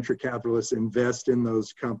had venture capitalists invest in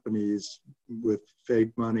those companies with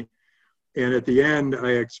fake money. And at the end,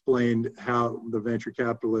 I explained how the venture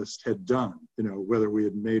capitalists had done, whether we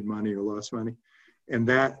had made money or lost money. And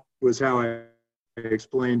that was how I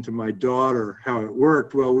explained to my daughter how it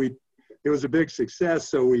worked. Well, it was a big success,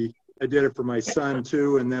 so I did it for my son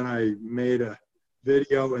too, and then I made a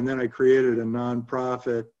video, and then I created a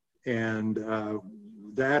nonprofit, and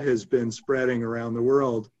that has been spreading around the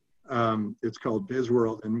world. It's called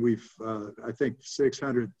BizWorld, and we've, I think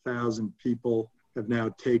 600,000 people have now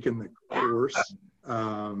taken the course.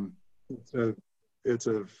 It's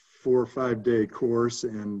a 4 or 5 day course,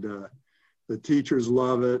 and the teachers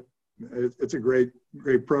love it. It's a great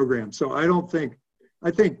program. So I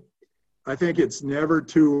think it's never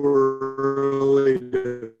too early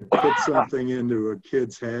to put something into a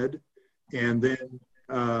kid's head, and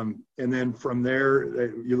then from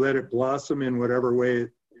there you let it blossom in whatever way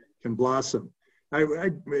it can blossom. I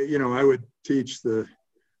would teach the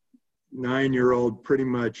 9-year-old pretty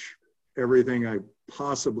much everything I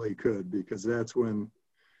possibly could, because that's when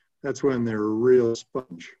they're a real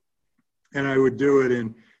sponge, and I would do it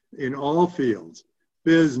in all fields: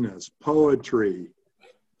 business, poetry,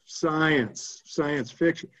 science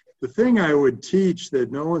fiction. The thing I would teach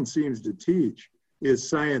that no one seems to teach is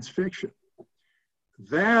science fiction.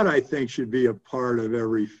 That, I think, should be a part of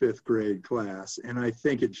every 5th grade class, and I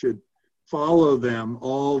think it should follow them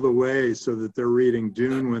all the way so that they're reading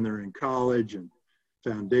Dune when they're in college, and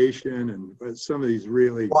Foundation, and some of these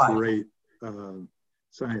really great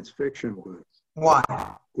science fiction books.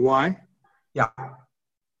 Why? Yeah.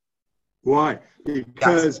 Why?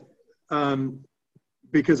 Because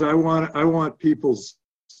because I want people's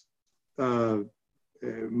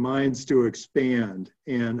minds to expand,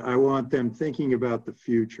 and I want them thinking about the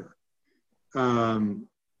future.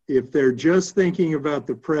 If they're just thinking about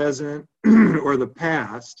the present or the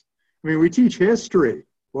past, we teach history.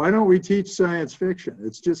 Why don't we teach science fiction?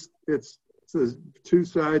 It's the 2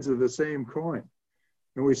 sides of the same coin.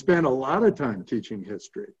 And we spend a lot of time teaching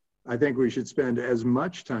history. I think we should spend as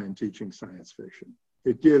much time teaching science fiction.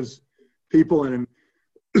 It gives people in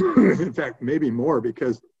fact, maybe more,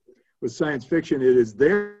 because with science fiction. It is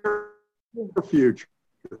their future.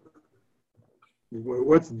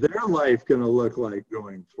 What's their life going to look like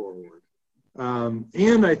going forward?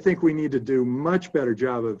 And I think we need to do much better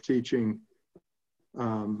job of teaching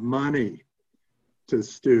money to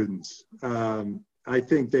students. I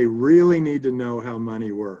think they really need to know how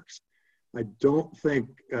money works. I don't think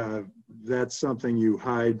that's something you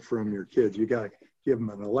hide from your kids. You got to give them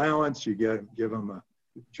an allowance. You got to give them a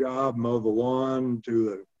job, mow the lawn, do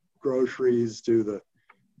the groceries,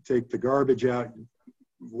 take the garbage out,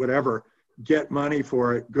 whatever. Get money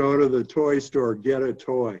for it. Go to the toy store, get a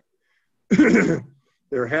toy.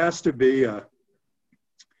 There has to be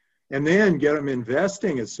and then get them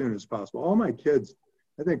investing as soon as possible. All my kids,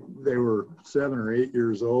 I think they were 7 or 8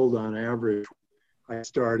 years old on average. I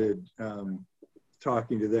started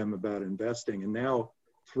talking to them about investing, and now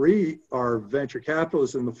 3 are venture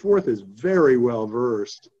capitalists, and the 4th is very well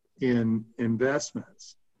versed in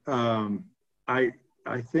investments.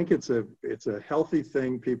 I think it's a healthy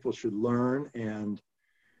thing people should learn, and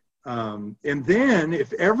then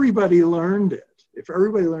if everybody learned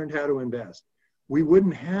how to invest, we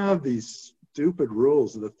wouldn't have these stupid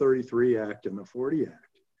rules of the 33 Act and the 40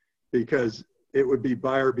 Act, because it would be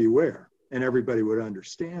buyer beware and everybody would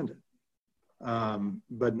understand it.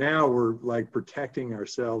 But now we're like protecting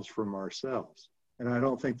ourselves from ourselves. And I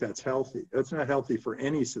don't think that's healthy. That's not healthy for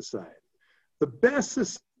any society. The best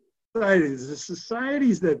societies, the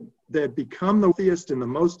societies that become the healthiest and the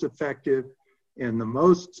most effective and the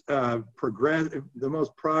most progressive, the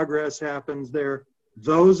most progress happens there,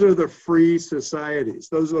 those are the free societies.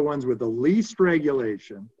 Those are the ones with the least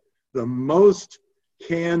regulation, the most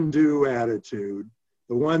can-do attitude,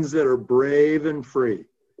 the ones that are brave and free.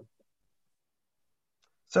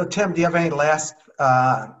 So Tim, do you have any last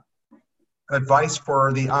advice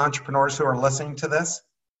for the entrepreneurs who are listening to this?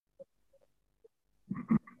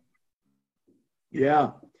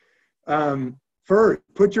 Yeah. First,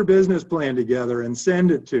 put your business plan together and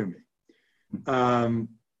send it to me.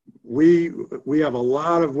 We have a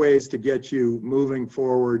lot of ways to get you moving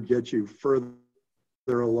forward, get you further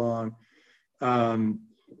along.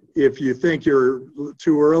 If you think you're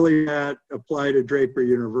too early at, apply to Draper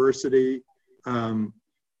University.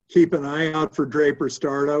 Keep an eye out for Draper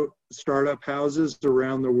startup houses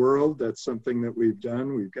around the world. That's something that we've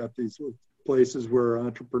done. We've got these places where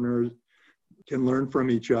entrepreneurs can learn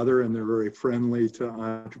from each other, and they're very friendly to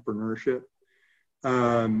entrepreneurship.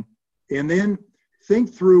 And then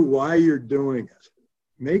think through why you're doing it.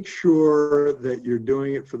 Make sure that you're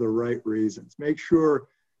doing it for the right reasons.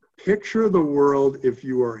 Picture the world if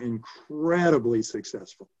you are incredibly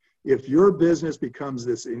successful. If your business becomes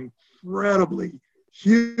this incredibly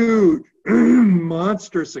huge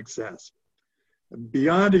monster success,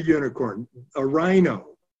 beyond a unicorn, a rhino,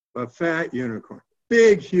 a fat unicorn,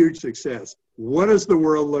 big, huge success. What does the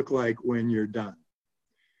world look like when you're done?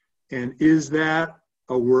 And is that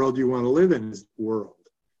a world you want to live in? Is the world?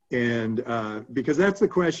 And because that's the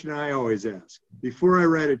question I always ask. Before I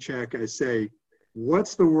write a check, I say,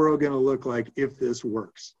 what's the world going to look like if this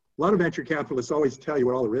works? A lot of venture capitalists always tell you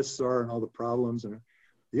what all the risks are and all the problems. And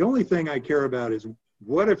the only thing I care about is,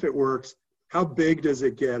 what if it works? How big does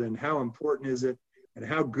it get? And how important is it? And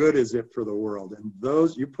how good is it for the world? And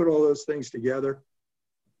you put all those things together,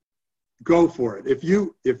 go for it. If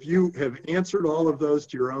you have answered all of those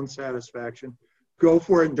to your own satisfaction, go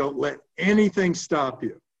for it and don't let anything stop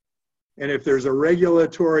you. And if there's a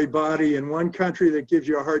regulatory body in one country that gives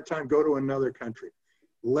you a hard time, go to another country.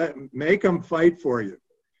 Make them fight for you.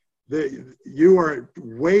 You are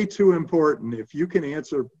way too important if you can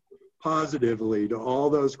answer positively to all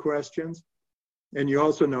those questions. And you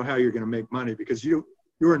also know how you're going to make money, because you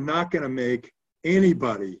are not going to make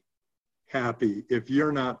anybody happy if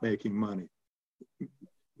you're not making money.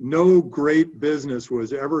 No great business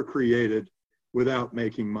was ever created without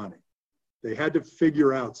making money. They had to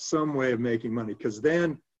figure out some way of making money, because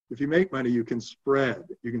then if you make money, you can spread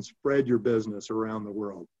your business around the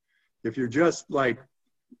world. If you're just like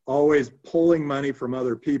always pulling money from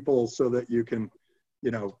other people so that you can,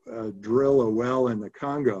 drill a well in the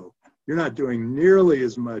Congo, you're not doing nearly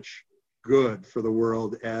as much good for the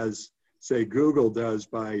world as, say, Google does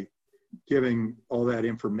by giving all that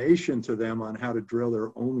information to them on how to drill their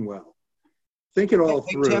own well. Think it all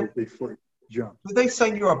through before you jump. Do they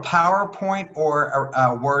send you a PowerPoint or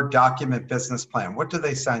a Word document business plan? What do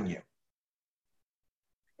they send you?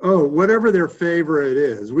 Oh, whatever their favorite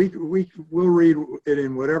is. We'll read it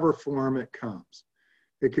in whatever form it comes.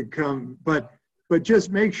 It could come, but just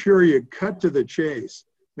make sure you cut to the chase.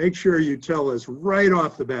 Make sure you tell us right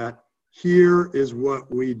off the bat, here is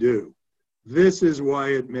what we do. This is why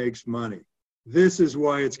it makes money. This is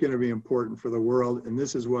why it's going to be important for the world, and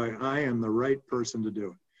this is why I am the right person to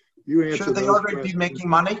do it. You answer Should they those already be making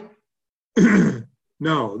money?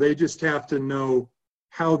 No, they just have to know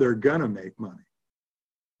how they're going to make money.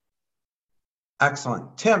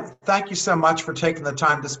 Excellent. Tim, thank you so much for taking the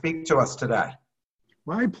time to speak to us today.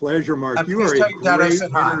 My pleasure, Mark. And You are please a tell your dad I great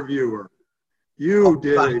said hi. interviewer. You Oh,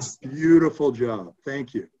 did thanks. a beautiful job.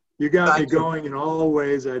 Thank you. You got Thank me you. going in all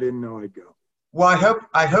ways I didn't know I'd go. Well,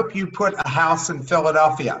 I hope you put a house in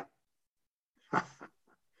Philadelphia.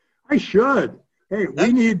 I should. Hey,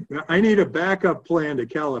 I need a backup plan to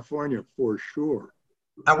California for sure.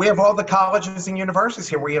 And we have all the colleges and universities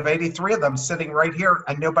here. We have 83 of them sitting right here,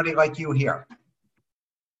 and nobody like you here.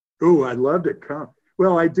 Ooh, I'd love to come.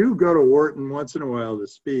 Well, I do go to Wharton once in a while to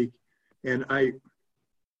speak, and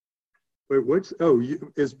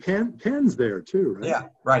is Penn's there too, right? Yeah,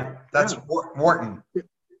 right. That's Yeah. Wharton.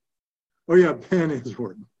 Oh yeah, Penn is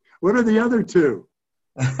Wharton. What are the other two?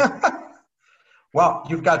 Well,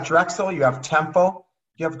 you've got Drexel, you have Temple,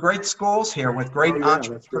 you have great schools here with great That's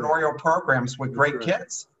right. entrepreneurial programs with great right.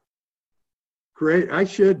 kids. Great. I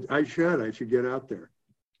should get out there.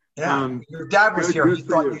 Yeah, your dad was here. good He for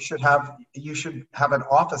thought you. you should have an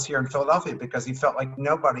office here in Philadelphia because he felt like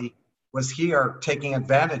nobody was here taking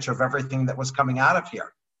advantage of everything that was coming out of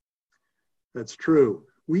here. That's true.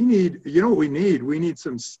 We need, you know what we need? We need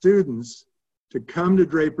some students to come to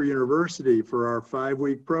Draper University for our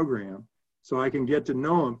 5-week program so I can get to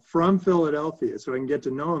know them from Philadelphia, so I can get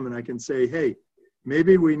to know them and I can say, hey,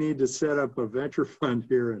 maybe we need to set up a venture fund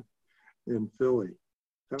here in Philly.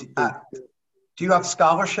 Do you have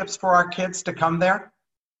scholarships for our kids to come there?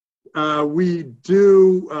 We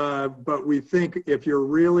do, but we think if you're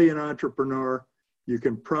really an entrepreneur, you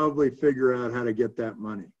can probably figure out how to get that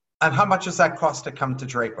money. And how much does that cost to come to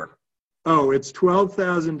Draper? Oh, it's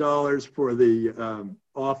 $12,000 for the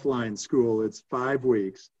offline school. It's 5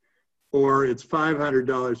 weeks, or it's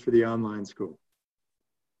 $500 for the online school.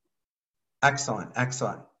 Excellent,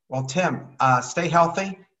 excellent. Well, Tim, stay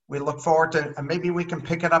healthy. We look forward to, and maybe we can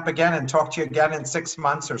pick it up again and talk to you again in 6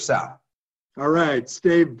 months or so. All right.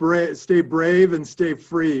 Stay brave and stay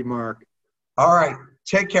free, Mark. All right.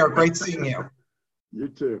 Take care. Great seeing you. You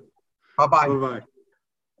too. Bye-bye. Bye-bye.